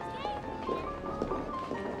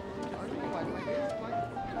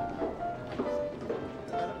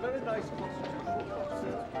 Very nice.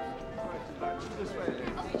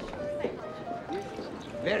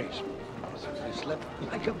 Very smooth. You slept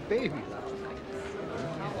like a baby last night.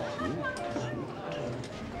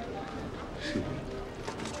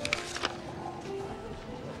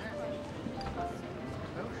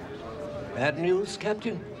 Bad news,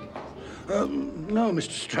 Captain? No,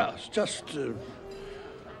 Mr. Strauss, just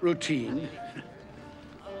routine.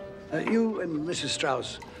 You and Mrs.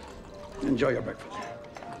 Strauss, enjoy your breakfast.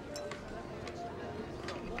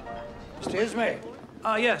 Mr. Ismay.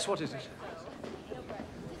 Yes, what is it?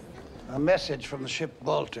 A message from the ship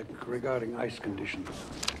Baltic regarding ice conditions.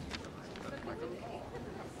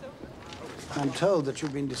 I'm told that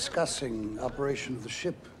you've been discussing operation of the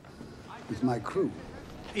ship with my crew.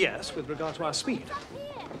 Yes, with regard to our speed.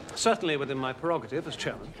 Certainly within my prerogative as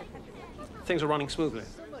chairman. Things are running smoothly.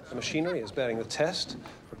 The machinery is bearing the test.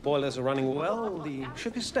 The boilers are running well. The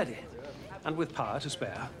ship is steady. And with power to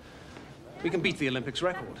spare, we can beat the Olympics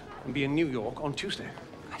record and be in New York on Tuesday.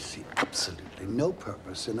 I see absolutely no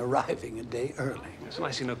purpose in arriving a day early. Yes, and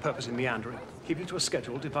I see no purpose in meandering, keeping to a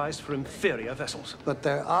schedule devised for inferior vessels. But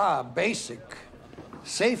there are basic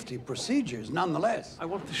safety procedures nonetheless. I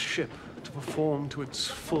want the ship to perform to its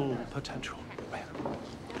full potential.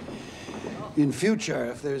 In future,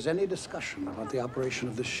 if there's any discussion about the operation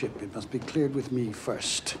of the ship, it must be cleared with me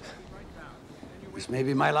first. This may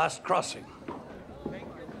be my last crossing,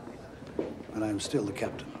 but I'm still the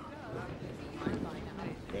captain.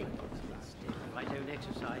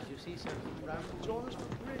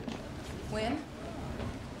 Win?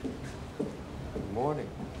 Good morning.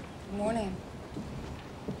 Good morning.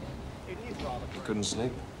 You couldn't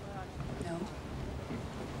sleep? No.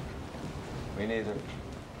 Me neither.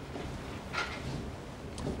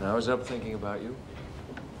 I was up thinking about you,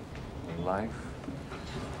 and life,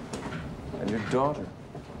 and your daughter,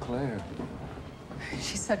 Claire.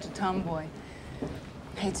 She's such a tomboy.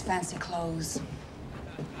 Hates fancy clothes.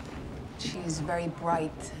 She's very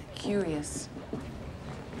bright, curious.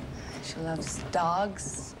 She loves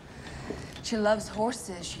dogs. She loves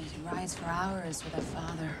horses. She rides for hours with her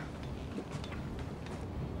father.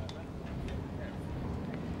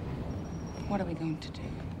 What are we going to do?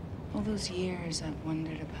 All those years I've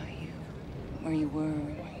wondered about you, where you were,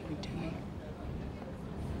 what you were doing.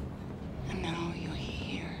 And now you're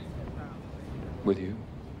here. With you?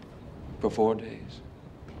 For 4 days?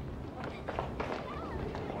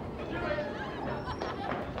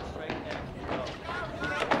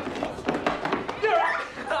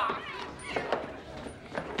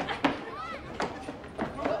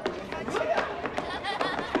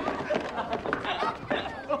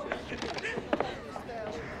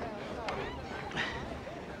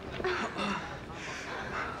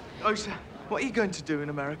 Osa, what are you going to do in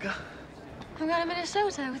America? I'm going to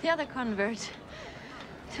Minnesota with the other converts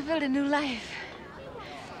to build a new life.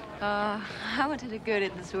 I want to do good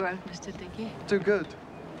in this world, Mr. Dickey. Do good?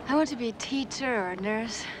 I want to be a teacher or a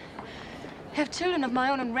nurse. Have children of my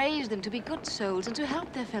own and raise them to be good souls and to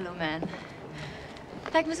help their fellow men.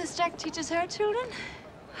 Like Mrs. Jack teaches her children.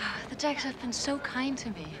 The Jacks have been so kind to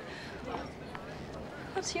me.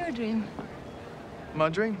 What's your dream? My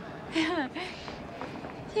dream? Yeah.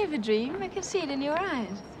 You have a dream. I can see it in your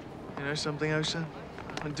eyes. You know something, Osa?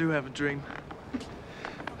 I do have a dream.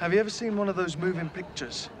 Have you ever seen one of those moving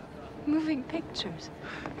pictures? Moving pictures?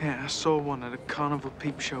 Yeah, I saw one at a carnival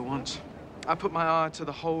peep show once. I put my eye to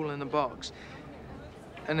the hole in the box,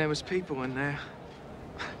 and there was people in there,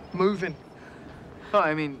 moving. Well,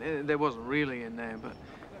 I mean, there wasn't really in there, but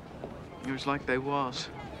it was like there was.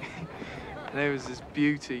 There was this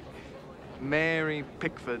beauty, Mary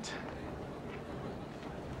Pickford.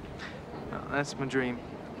 Oh, that's my dream.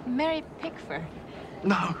 Mary Pickford?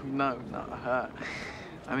 No, not her.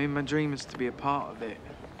 I mean, my dream is to be a part of it.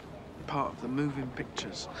 Part of the moving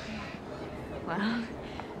pictures. Well,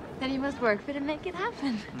 then you must work for it and make it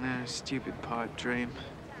happen. No, stupid pipe dream.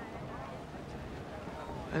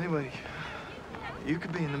 Anyway, you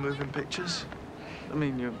could be in the moving pictures. I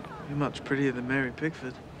mean, you're much prettier than Mary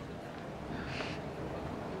Pickford.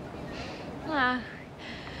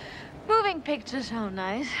 Moving pictures sound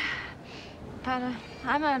nice. But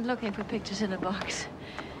I'm not looking for pictures in a box.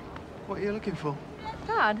 What are you looking for?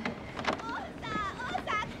 God.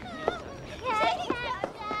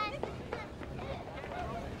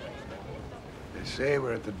 They say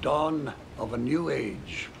we're at the dawn of a new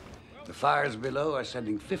age. The fires below are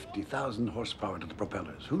sending 50,000 horsepower to the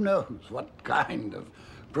propellers. Who knows what kind of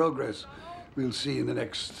progress we'll see in the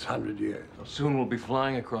next 100 years. Well, soon we'll be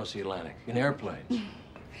flying across the Atlantic in airplanes.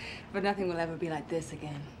 But nothing will ever be like this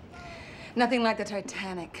again. Nothing like the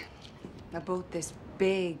Titanic. A boat this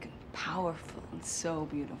big, powerful, and so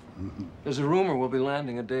beautiful. Mm-hmm. There's a rumor we'll be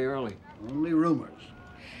landing a day early. Only rumors.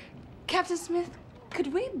 Captain Smith,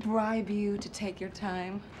 could we bribe you to take your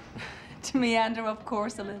time? To meander, of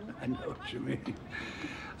course, a little? I know what you mean.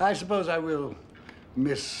 I suppose I will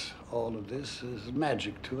miss all of this. There's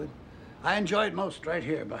magic to it. I enjoy it most right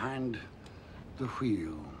here behind the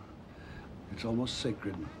wheel. It's almost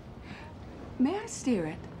sacred. May I steer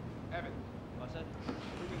it? Evan, what's that?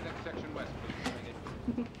 Moving next section west,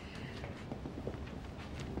 please.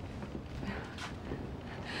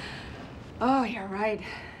 Oh, you're right.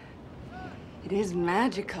 It is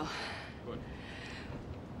magical. Good.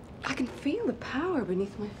 I can feel the power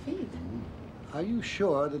beneath my feet. Are you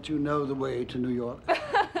sure that you know the way to New York?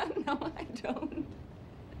 No, I don't.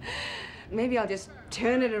 Maybe I'll just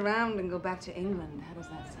turn it around and go back to England. How does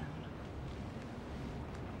that sound?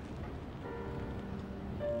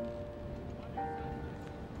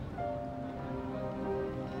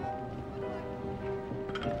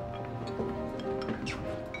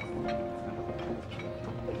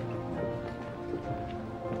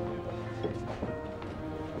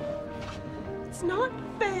 It's not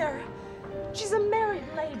fair. She's a married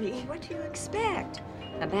lady. What do you expect?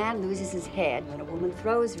 A man loses his head when a woman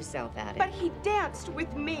throws herself at him. But he danced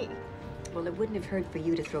with me. Well, it wouldn't have hurt for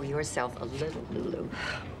you to throw yourself a little, Lulu.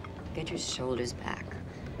 Get your shoulders back.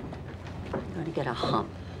 You're going to get a hump.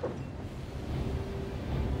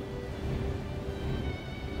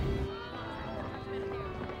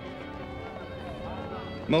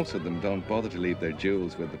 Most of them don't bother to leave their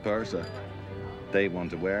jewels with the purser. They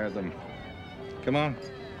want to wear them. Come on,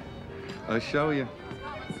 I'll show you.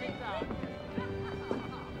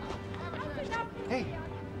 Hey.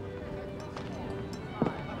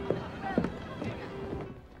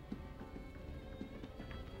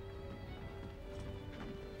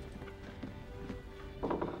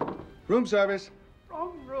 Room service.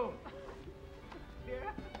 Wrong room.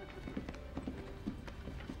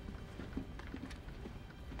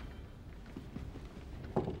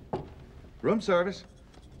 Room service.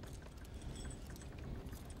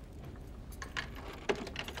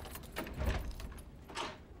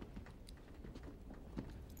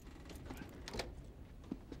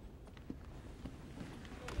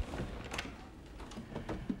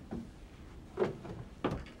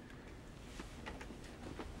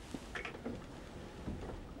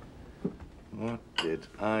 What did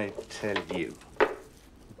I tell you?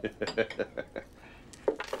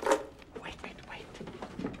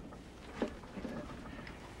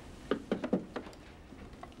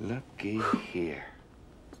 Looky here.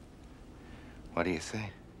 What do you say?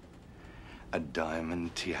 A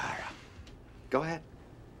diamond tiara. Go ahead.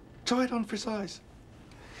 Try it on for size.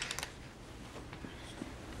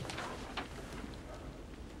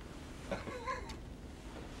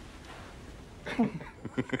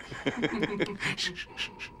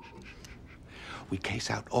 We case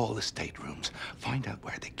out all the staterooms, find out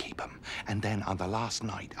where they keep them, and then on the last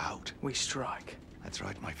night out... We strike. That's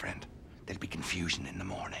right, my friend. There'll be confusion in the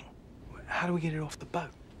morning. How do we get it off the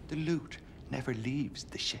boat? The loot never leaves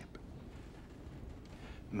the ship.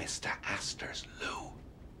 Mr. Astor's loo.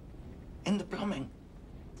 In the plumbing.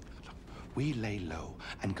 Look, we lay low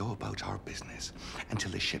and go about our business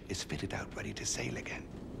until the ship is fitted out, ready to sail again.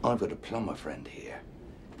 I've got a plumber friend here.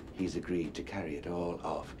 He's agreed to carry it all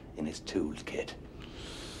off in his toolkit.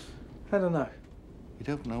 I don't know. You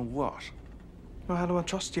don't know what? Well, how do I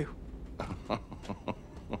trust you?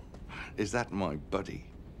 Is that my buddy?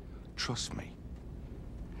 Trust me.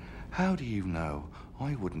 How do you know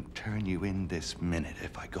I wouldn't turn you in this minute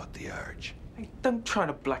if I got the urge? Hey, don't try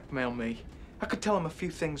to blackmail me. I could tell him a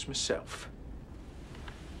few things myself.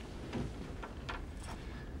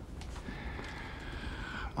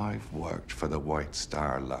 I've worked for the White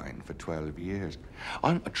Star Line for 12 years.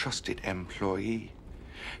 I'm a trusted employee.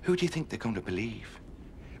 Who do you think they're going to believe?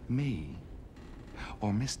 Me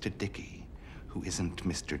or Mr. Dickey, who isn't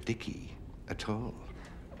Mr. Dickey at all?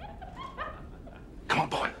 Come on,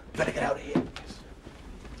 boy. You better get out of here.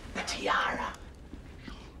 The tiara.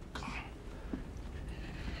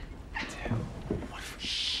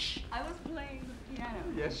 I was playing the piano.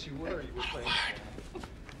 Yes, you were. You were playing.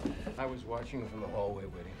 I was watching from the hallway,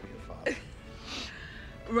 waiting for your father.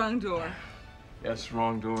 Wrong door. Yes,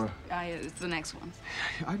 wrong door. It's the next one.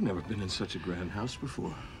 I've never been in such a grand house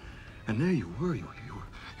before. And there you were. You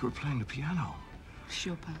were playing the piano.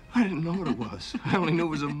 Chopin. I didn't know what it was. I only knew it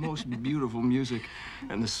was the most beautiful music.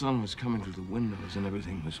 And the sun was coming through the windows, and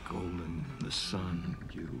everything was golden. The sun,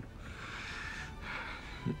 you.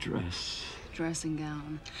 The dress. Dressing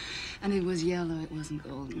gown. And it was yellow, it wasn't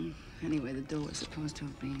golden. Anyway, the door was supposed to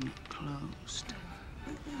have been closed.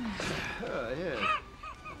 Yeah.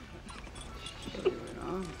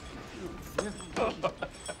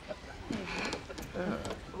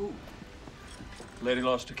 Lady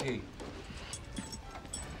lost her key.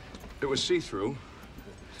 It was see-through.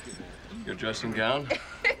 Your dressing gown.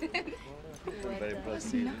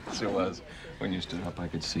 Yes, it was. When you stood up, I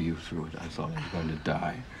could see you through it. I thought you were going to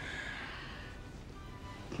die.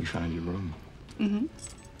 We found your room. Mm-hmm.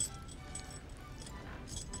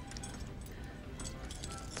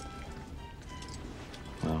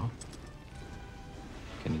 Well,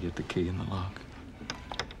 can you get the key in the lock?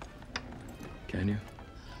 Can you?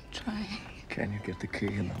 I'm trying. Can you get the key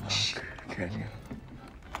in the lock? Can you?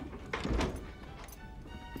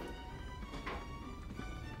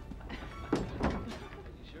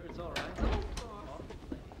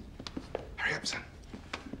 Hurry up, son.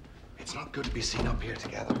 It's not good to be seen up here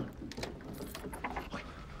together.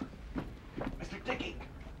 Mr. Dickey,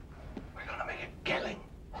 we're gonna make a killing.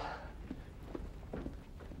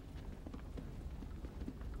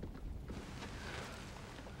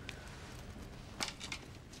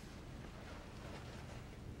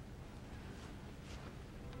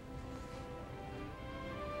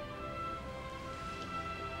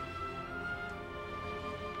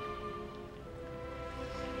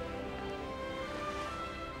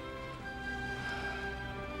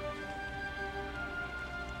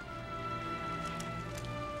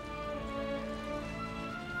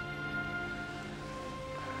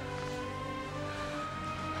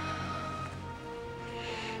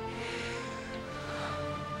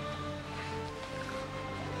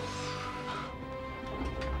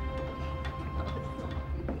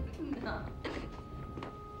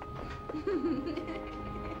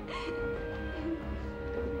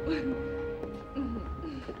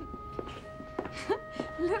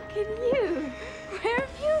 Look at you. Where have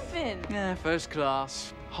you been? Yeah, first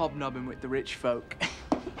class. Hobnobbing with the rich folk.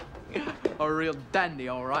 A real dandy,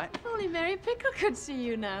 all right. Only Mary Pickle could see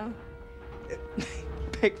you now.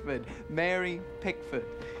 Pickford. Mary Pickford.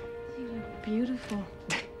 You look beautiful.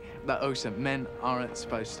 But Osa, men aren't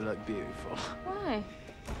supposed to look beautiful. Why?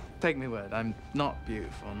 Take me word, I'm not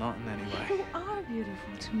beautiful, not in any way. You are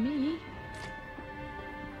beautiful to me.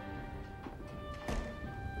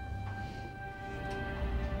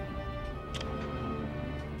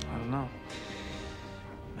 I don't know.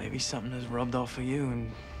 Maybe something has rubbed off of you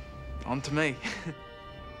and onto me.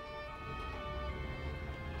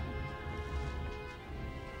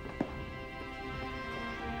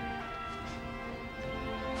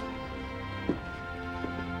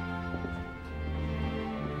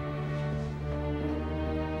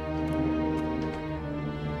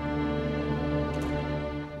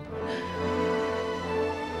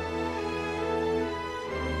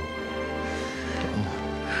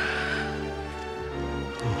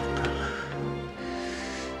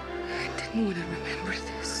 I didn't want to remember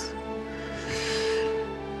this.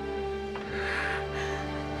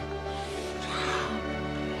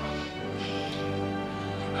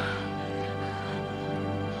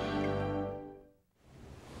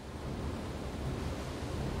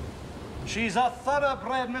 She's a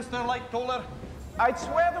thoroughbred, Mr. Lightoller. I'd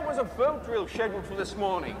swear there was a boat drill scheduled for this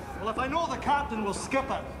morning. Well, if I know the captain will skip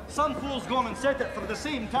it, some fool's gone and set it for the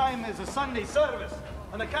same time as the Sunday service.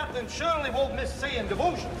 And the captain surely won't miss saying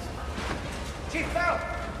devotions. Chief Bell!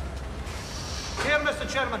 Here, Mr.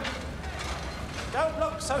 Chairman. Don't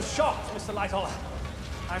look so shocked, Mr. Lightoller.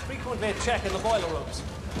 I frequently check in the boiler rooms.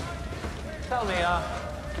 Tell me,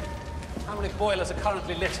 how many boilers are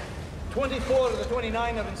currently lit? 24 of the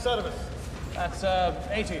 29 are in service. That's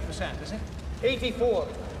 80%, is it? 84.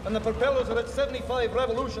 And the propellers are at 75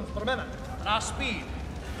 revolutions per minute. And our speed?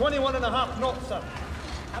 21.5 knots, sir.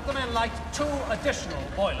 Have the men light 2 additional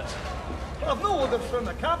boilers? Well, I've no orders from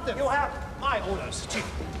the captain. You have my orders, Chief.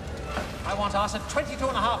 I want us at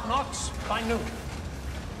 22.5 knots by noon.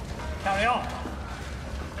 Carry on.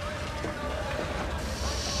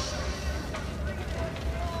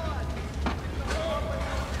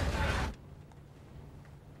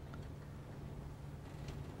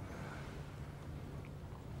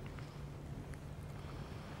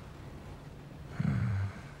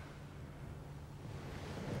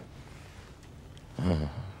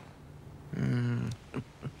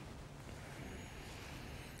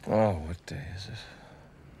 Oh, what day is it?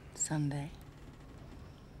 Sunday.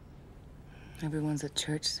 Everyone's at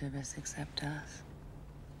church service except us.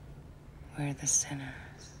 We're the sinners.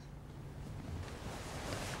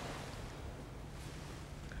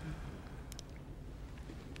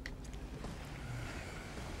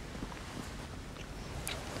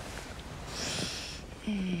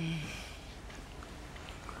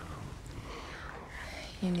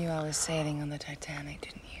 You knew I was sailing on the Titanic,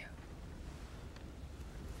 didn't you?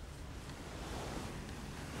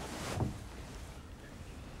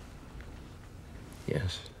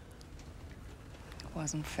 Yes. It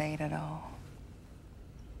wasn't fate at all.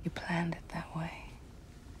 You planned it that way.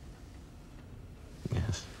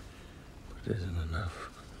 Yes. But it isn't enough.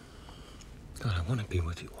 God, I want to be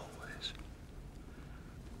with you always.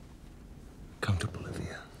 Come to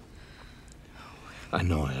Bolivia. I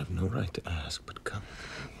know I have no right to ask, but come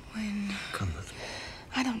with me. When? Come with me.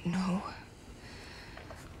 I don't know.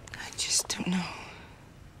 I just don't know.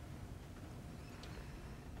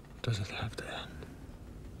 Does it have to end?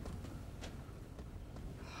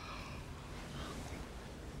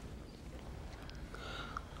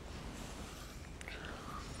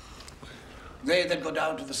 They that go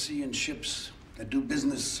down to the sea in ships, that do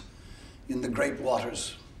business in the great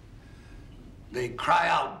waters, they cry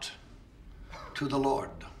out to the Lord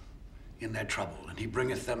in their trouble, and he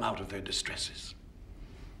bringeth them out of their distresses.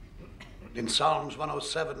 In Psalms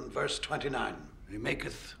 107, verse 29, he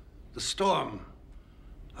maketh the storm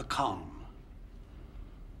a calm,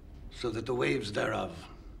 so that the waves thereof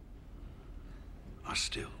are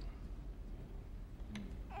still.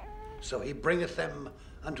 So he bringeth them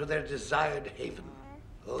unto their desired haven.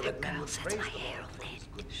 Oh, that men would praise the Lord for his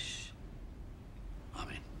goodness.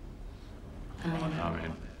 Amen. Amen.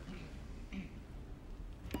 Amen.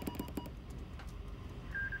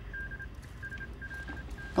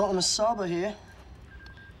 Got Miss Saba here.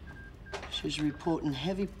 She's reporting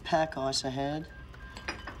heavy pack ice ahead,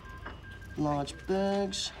 large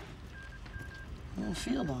bergs, and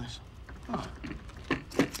field ice.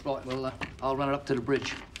 Right, well, I'll run it up to the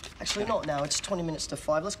bridge. Actually, not now. It's 20 minutes to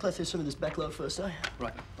 5. Let's clear through some of this backload first, eh?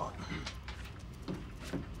 Right. Well,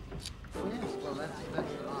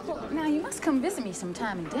 now, you must come visit me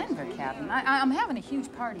sometime in Denver, Captain. I'm having a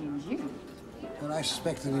huge party in June. Well, I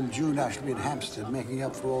suspect that in June I shall be in Hampstead making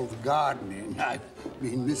up for all the gardening I've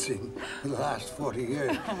been missing for the last 40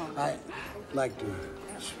 years. I'd like to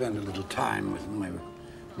spend a little time with my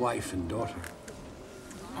wife and daughter.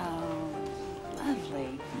 Oh,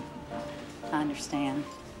 lovely. I understand.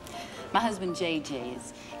 My husband, JJ,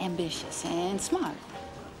 is ambitious and smart,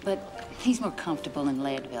 but he's more comfortable in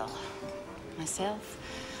Leadville. Myself,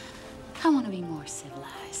 I want to be more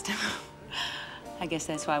civilized. I guess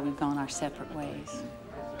that's why we've gone our separate ways.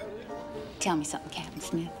 Tell me something, Captain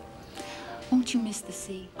Smith. Won't you miss the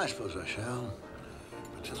sea? I suppose I shall.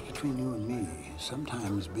 But just between you and me,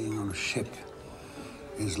 sometimes being on a ship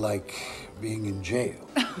is like being in jail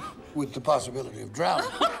with the possibility of drowning.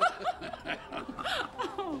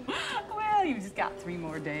 Well, you've just got 3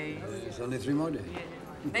 more days. It's only 3 more days. Yeah.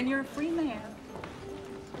 Then you're a free man.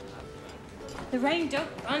 The rain don't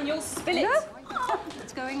run, you'll spill it.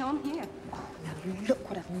 What's going on here? Now, look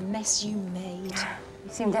what a mess you made. You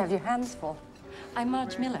seem to have your hands full. I'm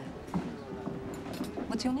Marge Miller.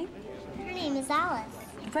 What's your name? Her name is Alice.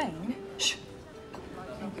 Rain? Shh.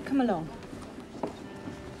 Come along.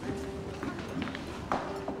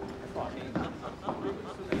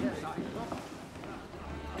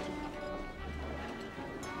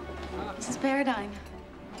 Mrs. Paradigm.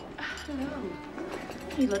 Hello.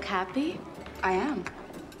 You look happy. I am.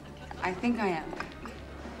 I think I am.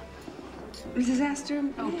 Mrs. Astor?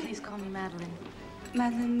 Oh, please call me Madeline.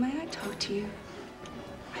 Madeline, may I talk to you?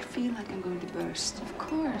 I feel like I'm going to burst. Of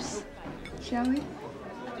course. Shall we?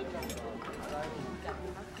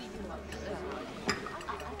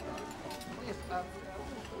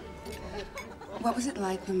 What was it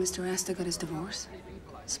like when Mr. Astor got his divorce?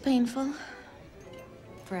 It's painful.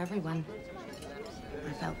 For everyone.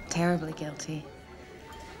 I felt terribly guilty.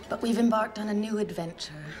 But we've embarked on a new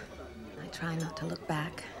adventure. I try not to look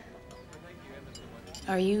back.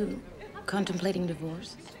 Are you contemplating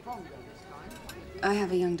divorce? I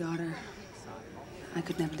have a young daughter. I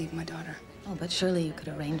could never leave my daughter. Oh, but surely you could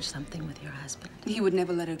arrange something with your husband. He would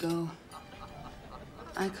never let her go.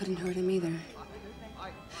 I couldn't hurt him either.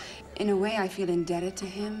 In a way, I feel indebted to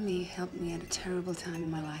him. He helped me at a terrible time in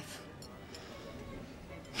my life.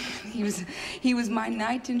 He was my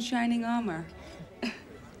knight in shining armor.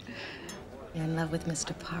 You're in love with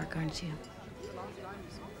Mr. Park, aren't you?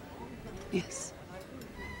 Yes.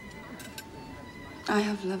 I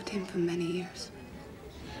have loved him for many years.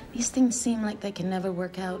 These things seem like they can never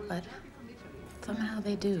work out, but somehow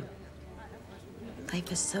they do.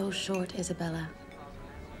 Life is so short, Isabella.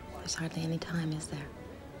 There's hardly any time, is there?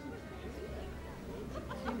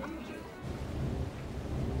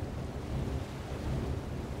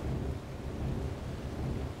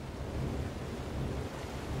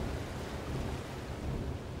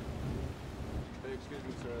 Excuse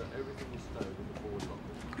me, sir. Everything is stowed in the forward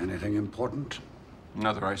locker. Anything important?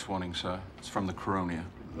 Another ice warning, sir. It's from the Coronia.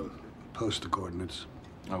 Post the coordinates.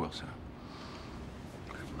 I will, sir.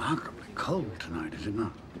 Remarkably cold tonight, is it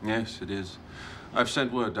not? Yes, it is. I've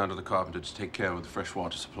sent word down to the carpenter to take care of the fresh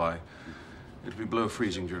water supply. It'll be below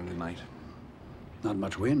freezing during the night. Not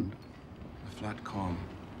much wind. A flat calm.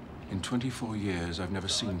 In 24 years, I've never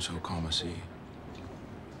seen so calm a sea.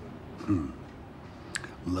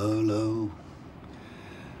 Low, low.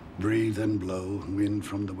 Breathe and blow, wind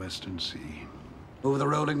from the western sea. Over the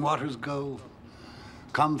rolling waters go,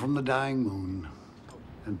 come from the dying moon,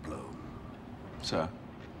 and blow. Sir?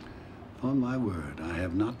 On my word, I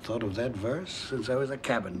have not thought of that verse since I was a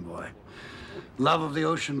cabin boy. Love of the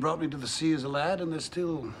ocean brought me to the sea as a lad, and there's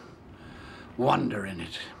still wonder in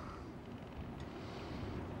it.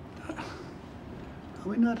 Are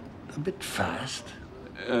we not a bit fast?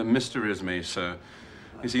 Mr. Ismay, sir.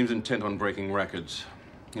 He seems intent on breaking records.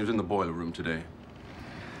 He was in the boiler room today.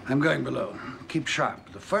 I'm going below. Keep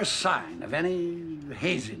sharp. The first sign of any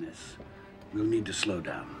haziness, we'll need to slow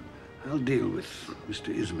down. I'll deal with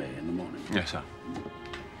Mr. Ismay in the morning. Yes, sir.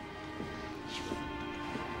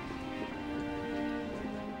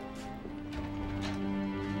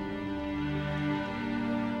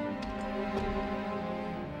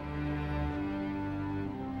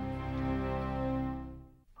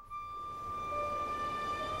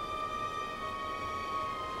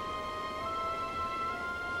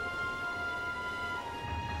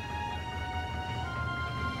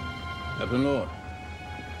 Captain Lord.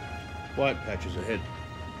 White patches ahead.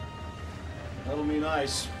 That'll mean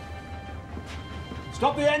ice.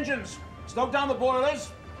 Stop the engines! Stoke down the boilers!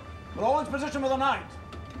 We're all in position for the night.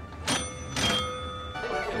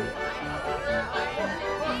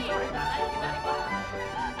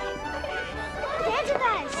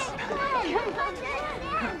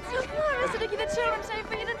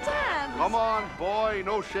 Come on, boy.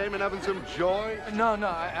 No shame in having some joy. No,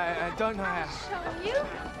 I don't know how. Show you?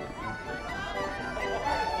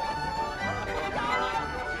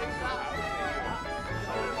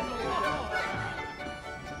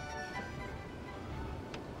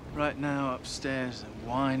 Right now, upstairs, the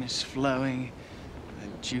wine is flowing, the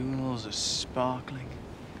jewels are sparkling.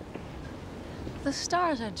 The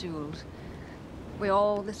stars are jewels. We're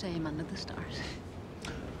all the same under the stars.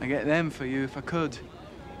 I'd get them for you if I could.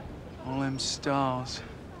 All them stars.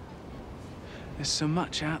 There's so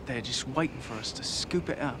much out there just waiting for us to scoop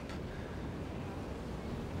it up.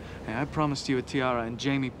 Hey, I promised you a tiara, and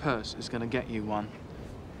Jamie Purse is gonna get you one.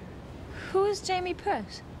 Who is Jamie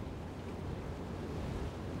Purse?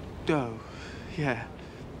 Oh, yeah.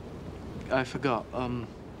 I forgot.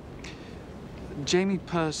 Jamie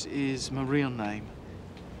Purse is my real name.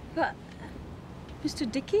 But,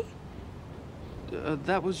 Mr. Dickey?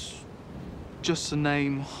 That was just the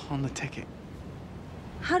name on the ticket.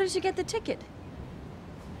 How did you get the ticket?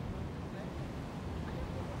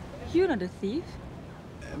 You're not a thief.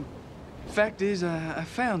 Fact is, I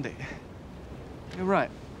found it. You're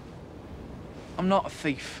right. I'm not a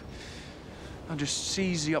thief. I just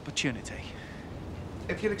seized the opportunity.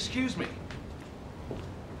 If you'll excuse me.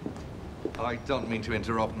 I don't mean to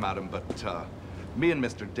interrupt, madam, but me and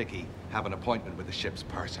Mr. Dickey have an appointment with the ship's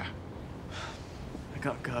purser. I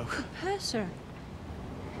gotta go. The purser?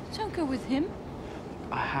 Don't go with him.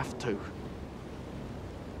 I have to.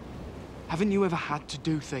 Haven't you ever had to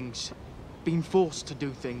do things? Been forced to do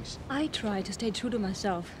things? I try to stay true to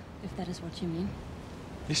myself, if that is what you mean.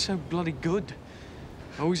 You're so bloody good.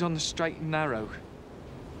 Always on the straight and narrow.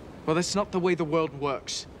 Well, that's not the way the world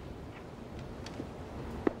works.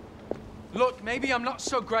 Look, maybe I'm not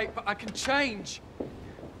so great, but I can change.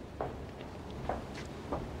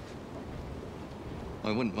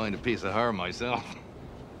 I wouldn't mind a piece of her myself.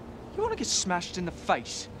 You want to get smashed in the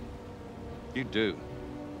face? You do.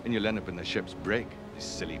 And you'll end up in the ship's brig, you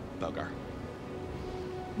silly bugger.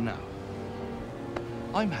 Now,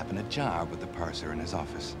 I'm having a jar with the purser in his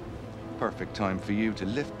office. Perfect time for you to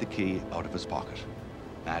lift the key out of his pocket.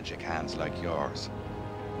 Magic hands like yours.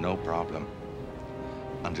 No problem.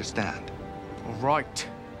 Understand? All right.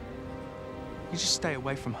 You just stay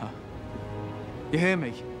away from her. You hear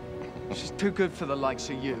me? She's too good for the likes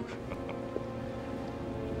of you.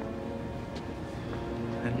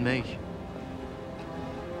 And me.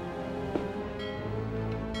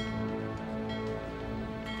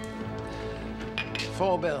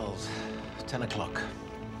 Four bells, 10 o'clock.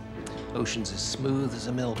 Ocean's as smooth as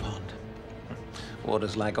a mill pond.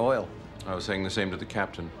 Water's like oil. I was saying the same to the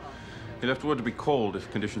captain. He left word to be called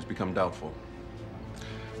if conditions become doubtful.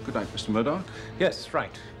 Good night, Mr. Murdoch. Yes,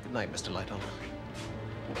 right. Good night, Mr. Lighton.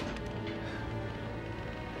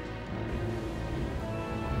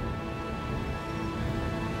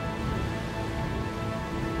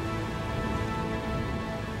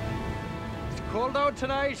 It's cold out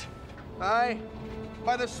tonight. Aye.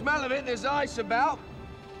 By the smell of it, there's ice about.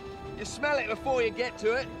 You smell it before you get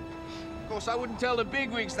to it. Of course, I wouldn't tell the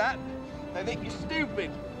bigwigs that. They think you're stupid.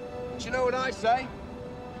 But you know what I say?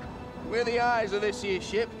 We're the eyes of this here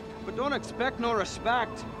ship. But don't expect no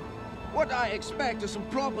respect. What I expect are some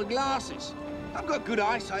proper glasses. I've got good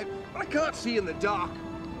eyesight, but I can't see in the dark.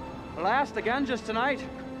 Well, I asked again just tonight.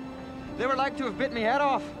 They were like to have bit me head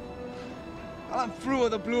off. Well, I'm through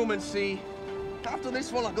with the bloomin' sea. After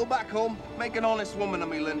this one, I'll go back home, make an honest woman of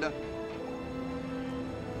me, Linda.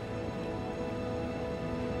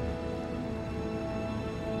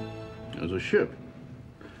 There's a ship.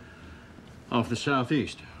 Off the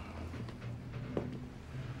southeast.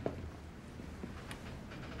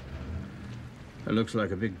 It looks like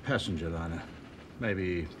a big passenger liner.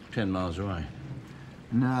 Maybe 10 miles away.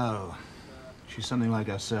 No. She's something like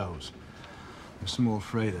ourselves. A small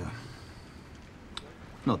freighter.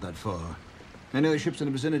 Not that far. Any other ships in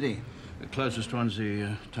the vicinity? The closest one's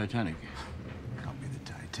the Titanic. Can't be the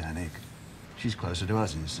Titanic. She's closer to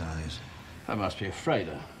us in size. That must be a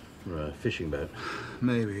freighter or a fishing boat.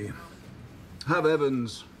 Maybe. Have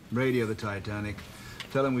Evans radio the Titanic.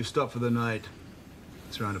 Tell him we've stopped for the night.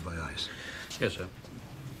 Surrounded by ice. Yes, sir.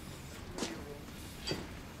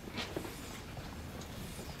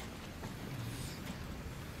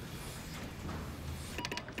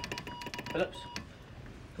 Phillips?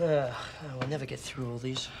 We'll never get through all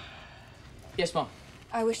these. Yes, Mom.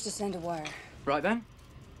 I wish to send a wire. Right then.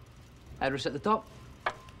 Address at the top.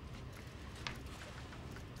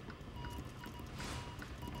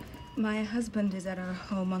 My husband is at our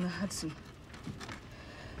home on the Hudson.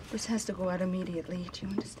 This has to go out immediately. Do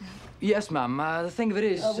you understand? Yes, ma'am. The thing of it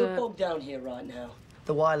is... We're bogged down here right now.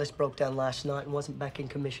 The wireless broke down last night and wasn't back in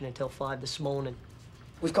commission until 5 this morning.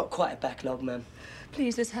 We've got quite a backlog, ma'am.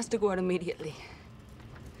 Please, this has to go out immediately.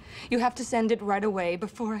 You have to send it right away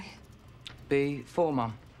before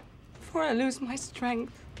Mum. I lose my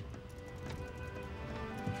strength.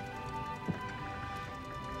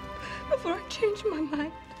 Before I change my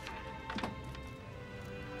mind.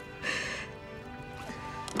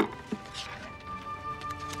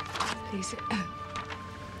 Please,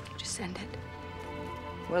 just send it.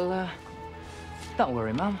 Well, don't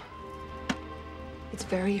worry, Mum. It's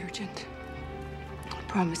very urgent.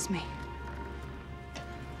 Promise me.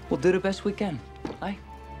 We'll do the best we can, eh?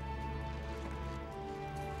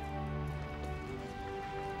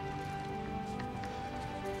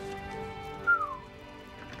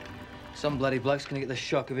 Some bloody bloke's gonna get the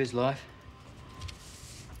shock of his life.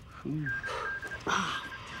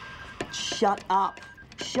 Shut up.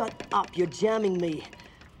 Shut up. You're jamming me.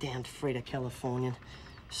 Damned freighter Californian.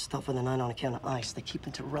 Stop for the night on account of ice. They keep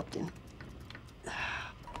interrupting.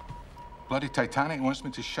 Bloody Titanic wants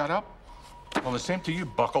me to shut up? Well, the same to you,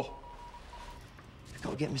 Buckle. I've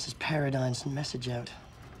got to get Mrs. Paradine's message out.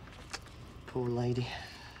 Poor lady.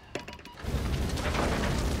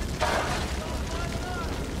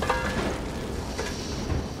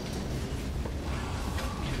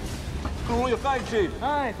 Cool your fag, Chief.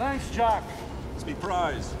 Aye, thanks, Jack. It's me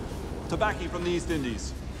prize. Tobacco from the East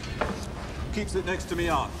Indies. Keeps it next to me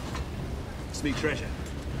art. It's me treasure.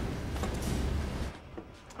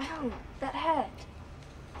 Oh, that head.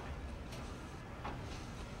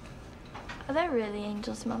 Are there really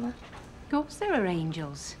angels, Mama? Of course there are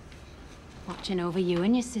angels. Watching over you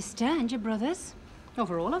and your sister and your brothers.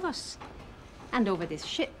 Over all of us. And over this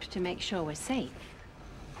ship to make sure we're safe.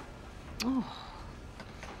 Oh,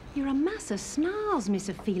 you're a mass of snarls, Miss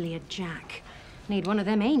Ophelia Jack. Need one of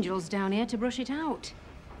them angels down here to brush it out.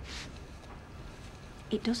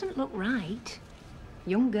 It doesn't look right.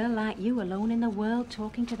 Young girl like you alone in the world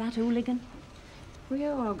talking to that hooligan. We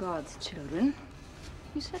are all God's children.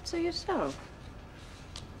 You said so yourself.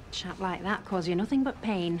 A chap like that cause you nothing but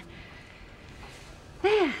pain.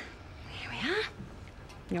 There. Here we are.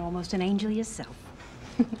 You're almost an angel yourself.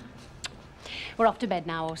 We're off to bed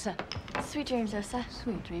now, Osa. Sweet dreams, Osa.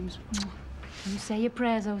 Sweet dreams. You say your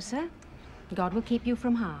prayers, Osa. God will keep you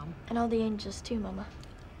from harm. And all the angels too, Mama.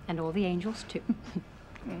 And all the angels too.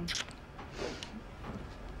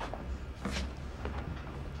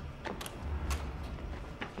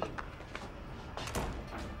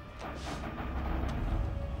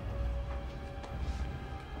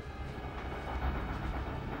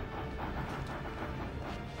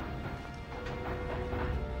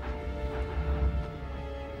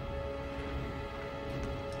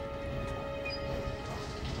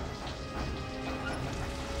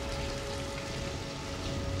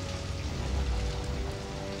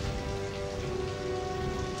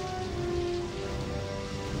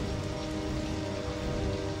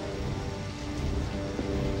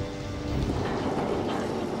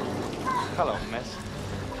 Hello, miss.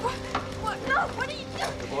 What? No, what are you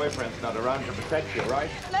doing? Your boyfriend's not around to protect you, right?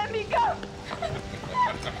 Let me go.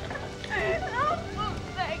 Oh,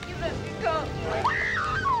 thank you, let me go.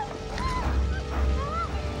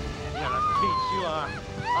 You're a peach, you are.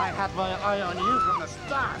 I had my eye on you from the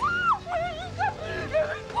start.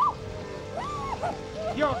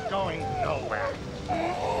 You're going nowhere.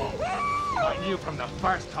 I knew from the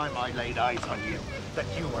first time I laid eyes on you that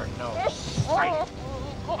you were no sight.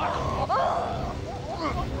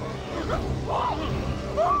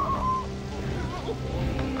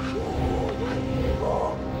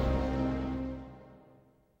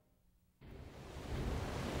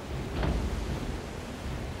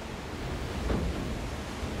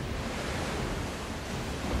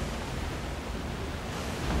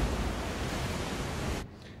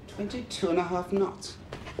 22.5 knots.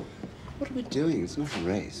 What are we doing? It's not a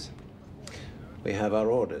race. We have our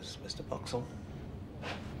orders, Mr. Boxall.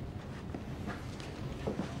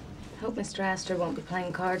 Hope Mr. Astor won't be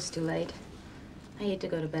playing cards too late. I hate to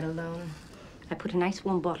go to bed alone. I put a nice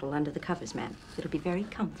warm bottle under the covers, ma'am. It'll be very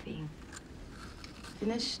comfy.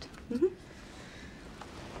 Finished? Mm-hmm.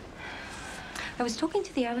 I was talking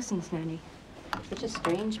to the Allisons, Nanny. Such a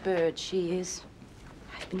strange bird she is.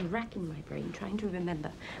 I've been racking my brain trying to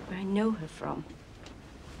remember where I know her from.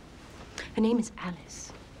 Her name is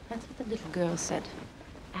Alice. That's what the little girl said.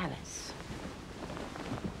 Alice.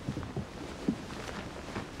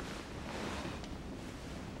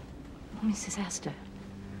 Oh, Mrs. Astor,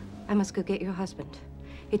 I must go get your husband.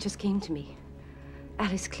 It just came to me.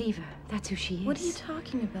 Alice Cleaver, that's who she is. What are you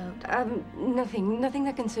talking about? Nothing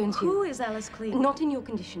that concerns you. Who is Alice Cleaver? Not in your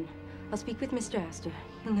condition. I'll speak with Mr. Astor.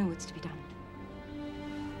 He'll know what's to be done.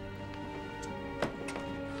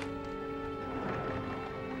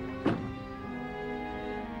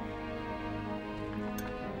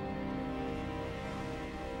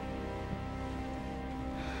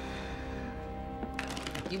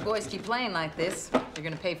 You boys keep playing like this, you're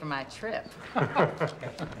gonna pay for my trip.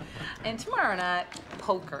 And tomorrow night,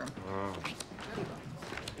 poker.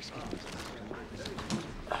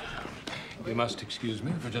 You must excuse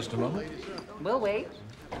me for just a moment. We'll wait.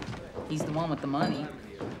 He's the one with the money.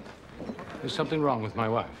 There's something wrong with my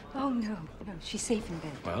wife. Oh, no, no, she's safe in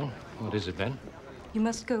bed. Well, what is it then? You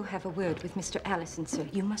must go have a word with Mr. Allison, sir.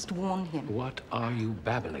 You must warn him. What are you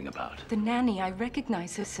babbling about? The nanny, I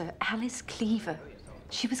recognize her, sir. Alice Cleaver.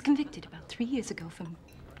 She was convicted about 3 years ago for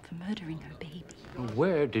murdering her baby.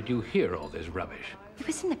 Where did you hear all this rubbish? It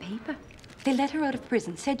was in the paper. They let her out of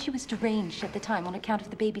prison, said she was deranged at the time on account of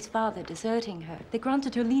the baby's father deserting her. They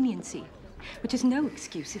granted her leniency, which is no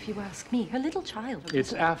excuse if you ask me. Her little child...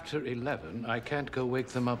 It's after 11. I can't go wake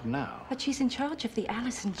them up now. But she's in charge of the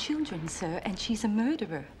Allison children, sir, and she's a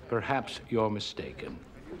murderer. Perhaps you're mistaken.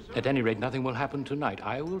 At any rate, nothing will happen tonight.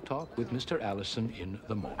 I will talk with Mr. Allison in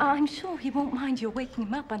the morning. I'm sure he won't mind your waking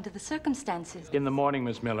him up under the circumstances. In the morning,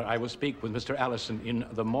 Miss Miller. I will speak with Mr. Allison in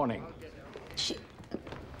the morning. She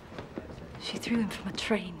threw him from a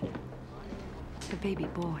train. The baby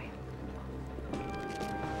boy.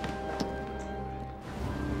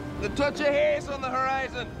 The touch of haze on the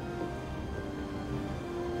horizon.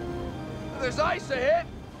 There's ice ahead.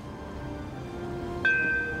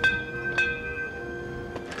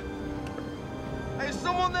 There's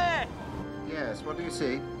someone there. Yes, what do you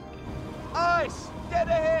see? Ice, dead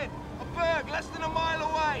ahead. A berg less than a mile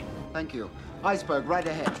away. Thank you. Iceberg right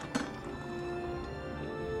ahead.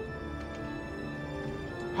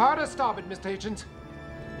 Hard to starboard, Mr. Hitchens.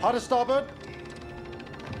 Hard to starboard.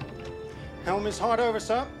 Helm is hard over,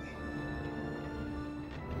 sir.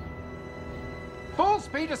 Full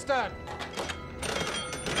speed astern.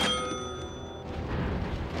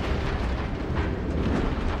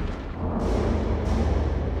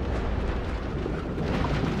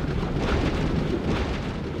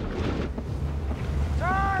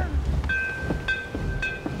 Turn!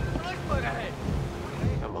 Iceberg ahead.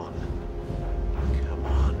 Come on. Come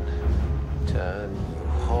on. Turn, you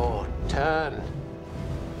whore. Turn.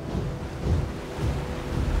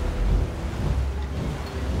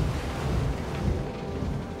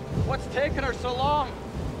 What's taking her so long?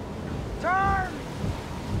 Turn!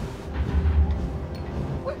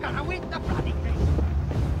 We're gonna win the bloody thing.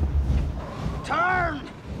 Turn!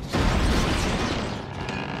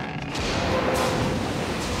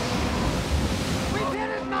 We did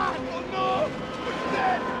it, man! Oh no! We're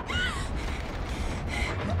dead!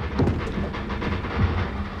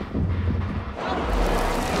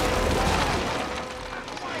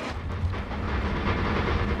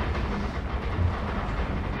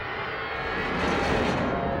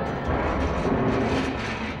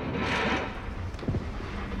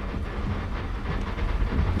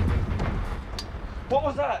 What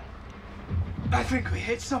was that? I think we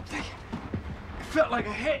hit something. It felt like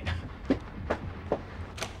a hit.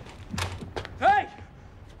 Hey!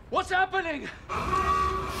 What's happening?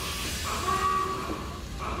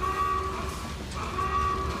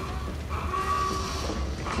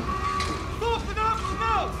 Soften up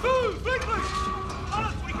now! Move! Quickly!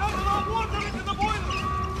 Alice, we can't allow water into the boiler!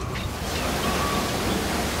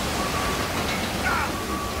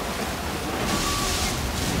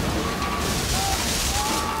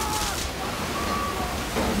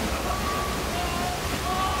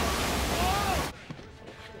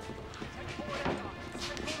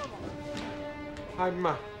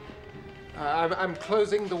 I'm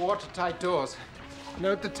closing the watertight doors.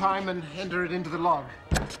 Note the time and enter it into the log.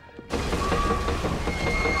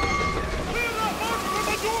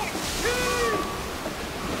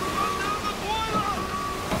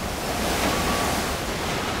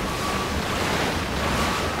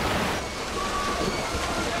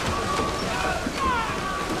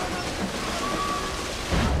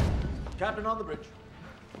 Captain on the bridge.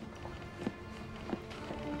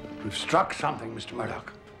 We've struck something, Mr.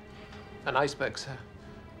 Murdoch. An iceberg, sir.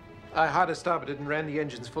 I hard to starboard and ran the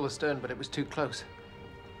engines full astern, but it was too close.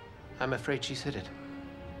 I'm afraid she's hit it.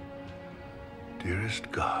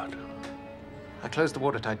 Dearest God. I closed the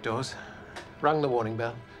watertight doors, rung the warning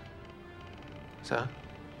bell. Sir,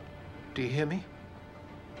 do you hear me?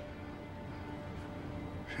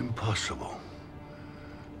 Impossible.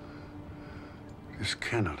 This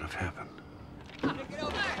cannot have happened.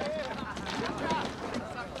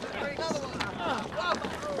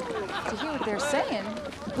 To hear what they're saying,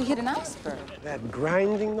 we hit an iceberg. That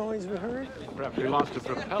grinding noise we heard? Perhaps we lost a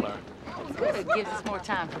propeller. Good, it gives us more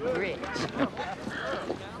time for the bridge.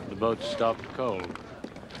 The boat stopped cold.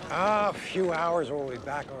 A few hours and we'll be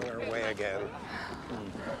back on our way again.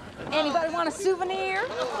 Anybody want a souvenir?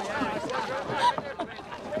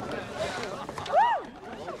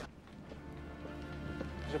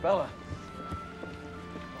 Isabella.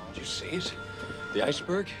 Did you see it? The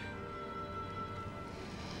iceberg?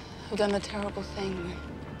 I've done a terrible thing.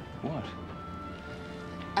 What?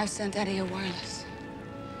 I've sent Eddie a wireless.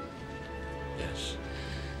 Yes.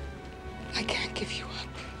 I can't give you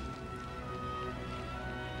up.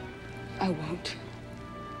 I won't.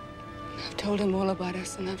 I've told him all about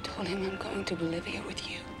us, and I've told him I'm going to Bolivia with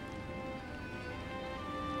you.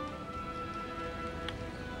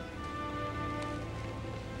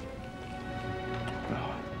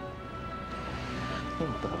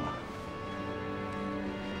 Oh, Bella.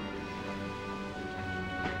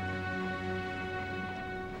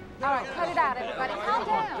 All right, cut it out, everybody. Calm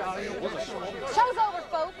down. Show's over,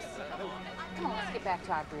 folks. Come on, let's get back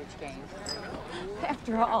to our bridge game.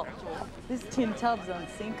 After all, this tin tub's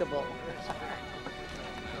unsinkable.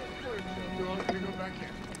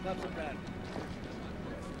 Not so bad.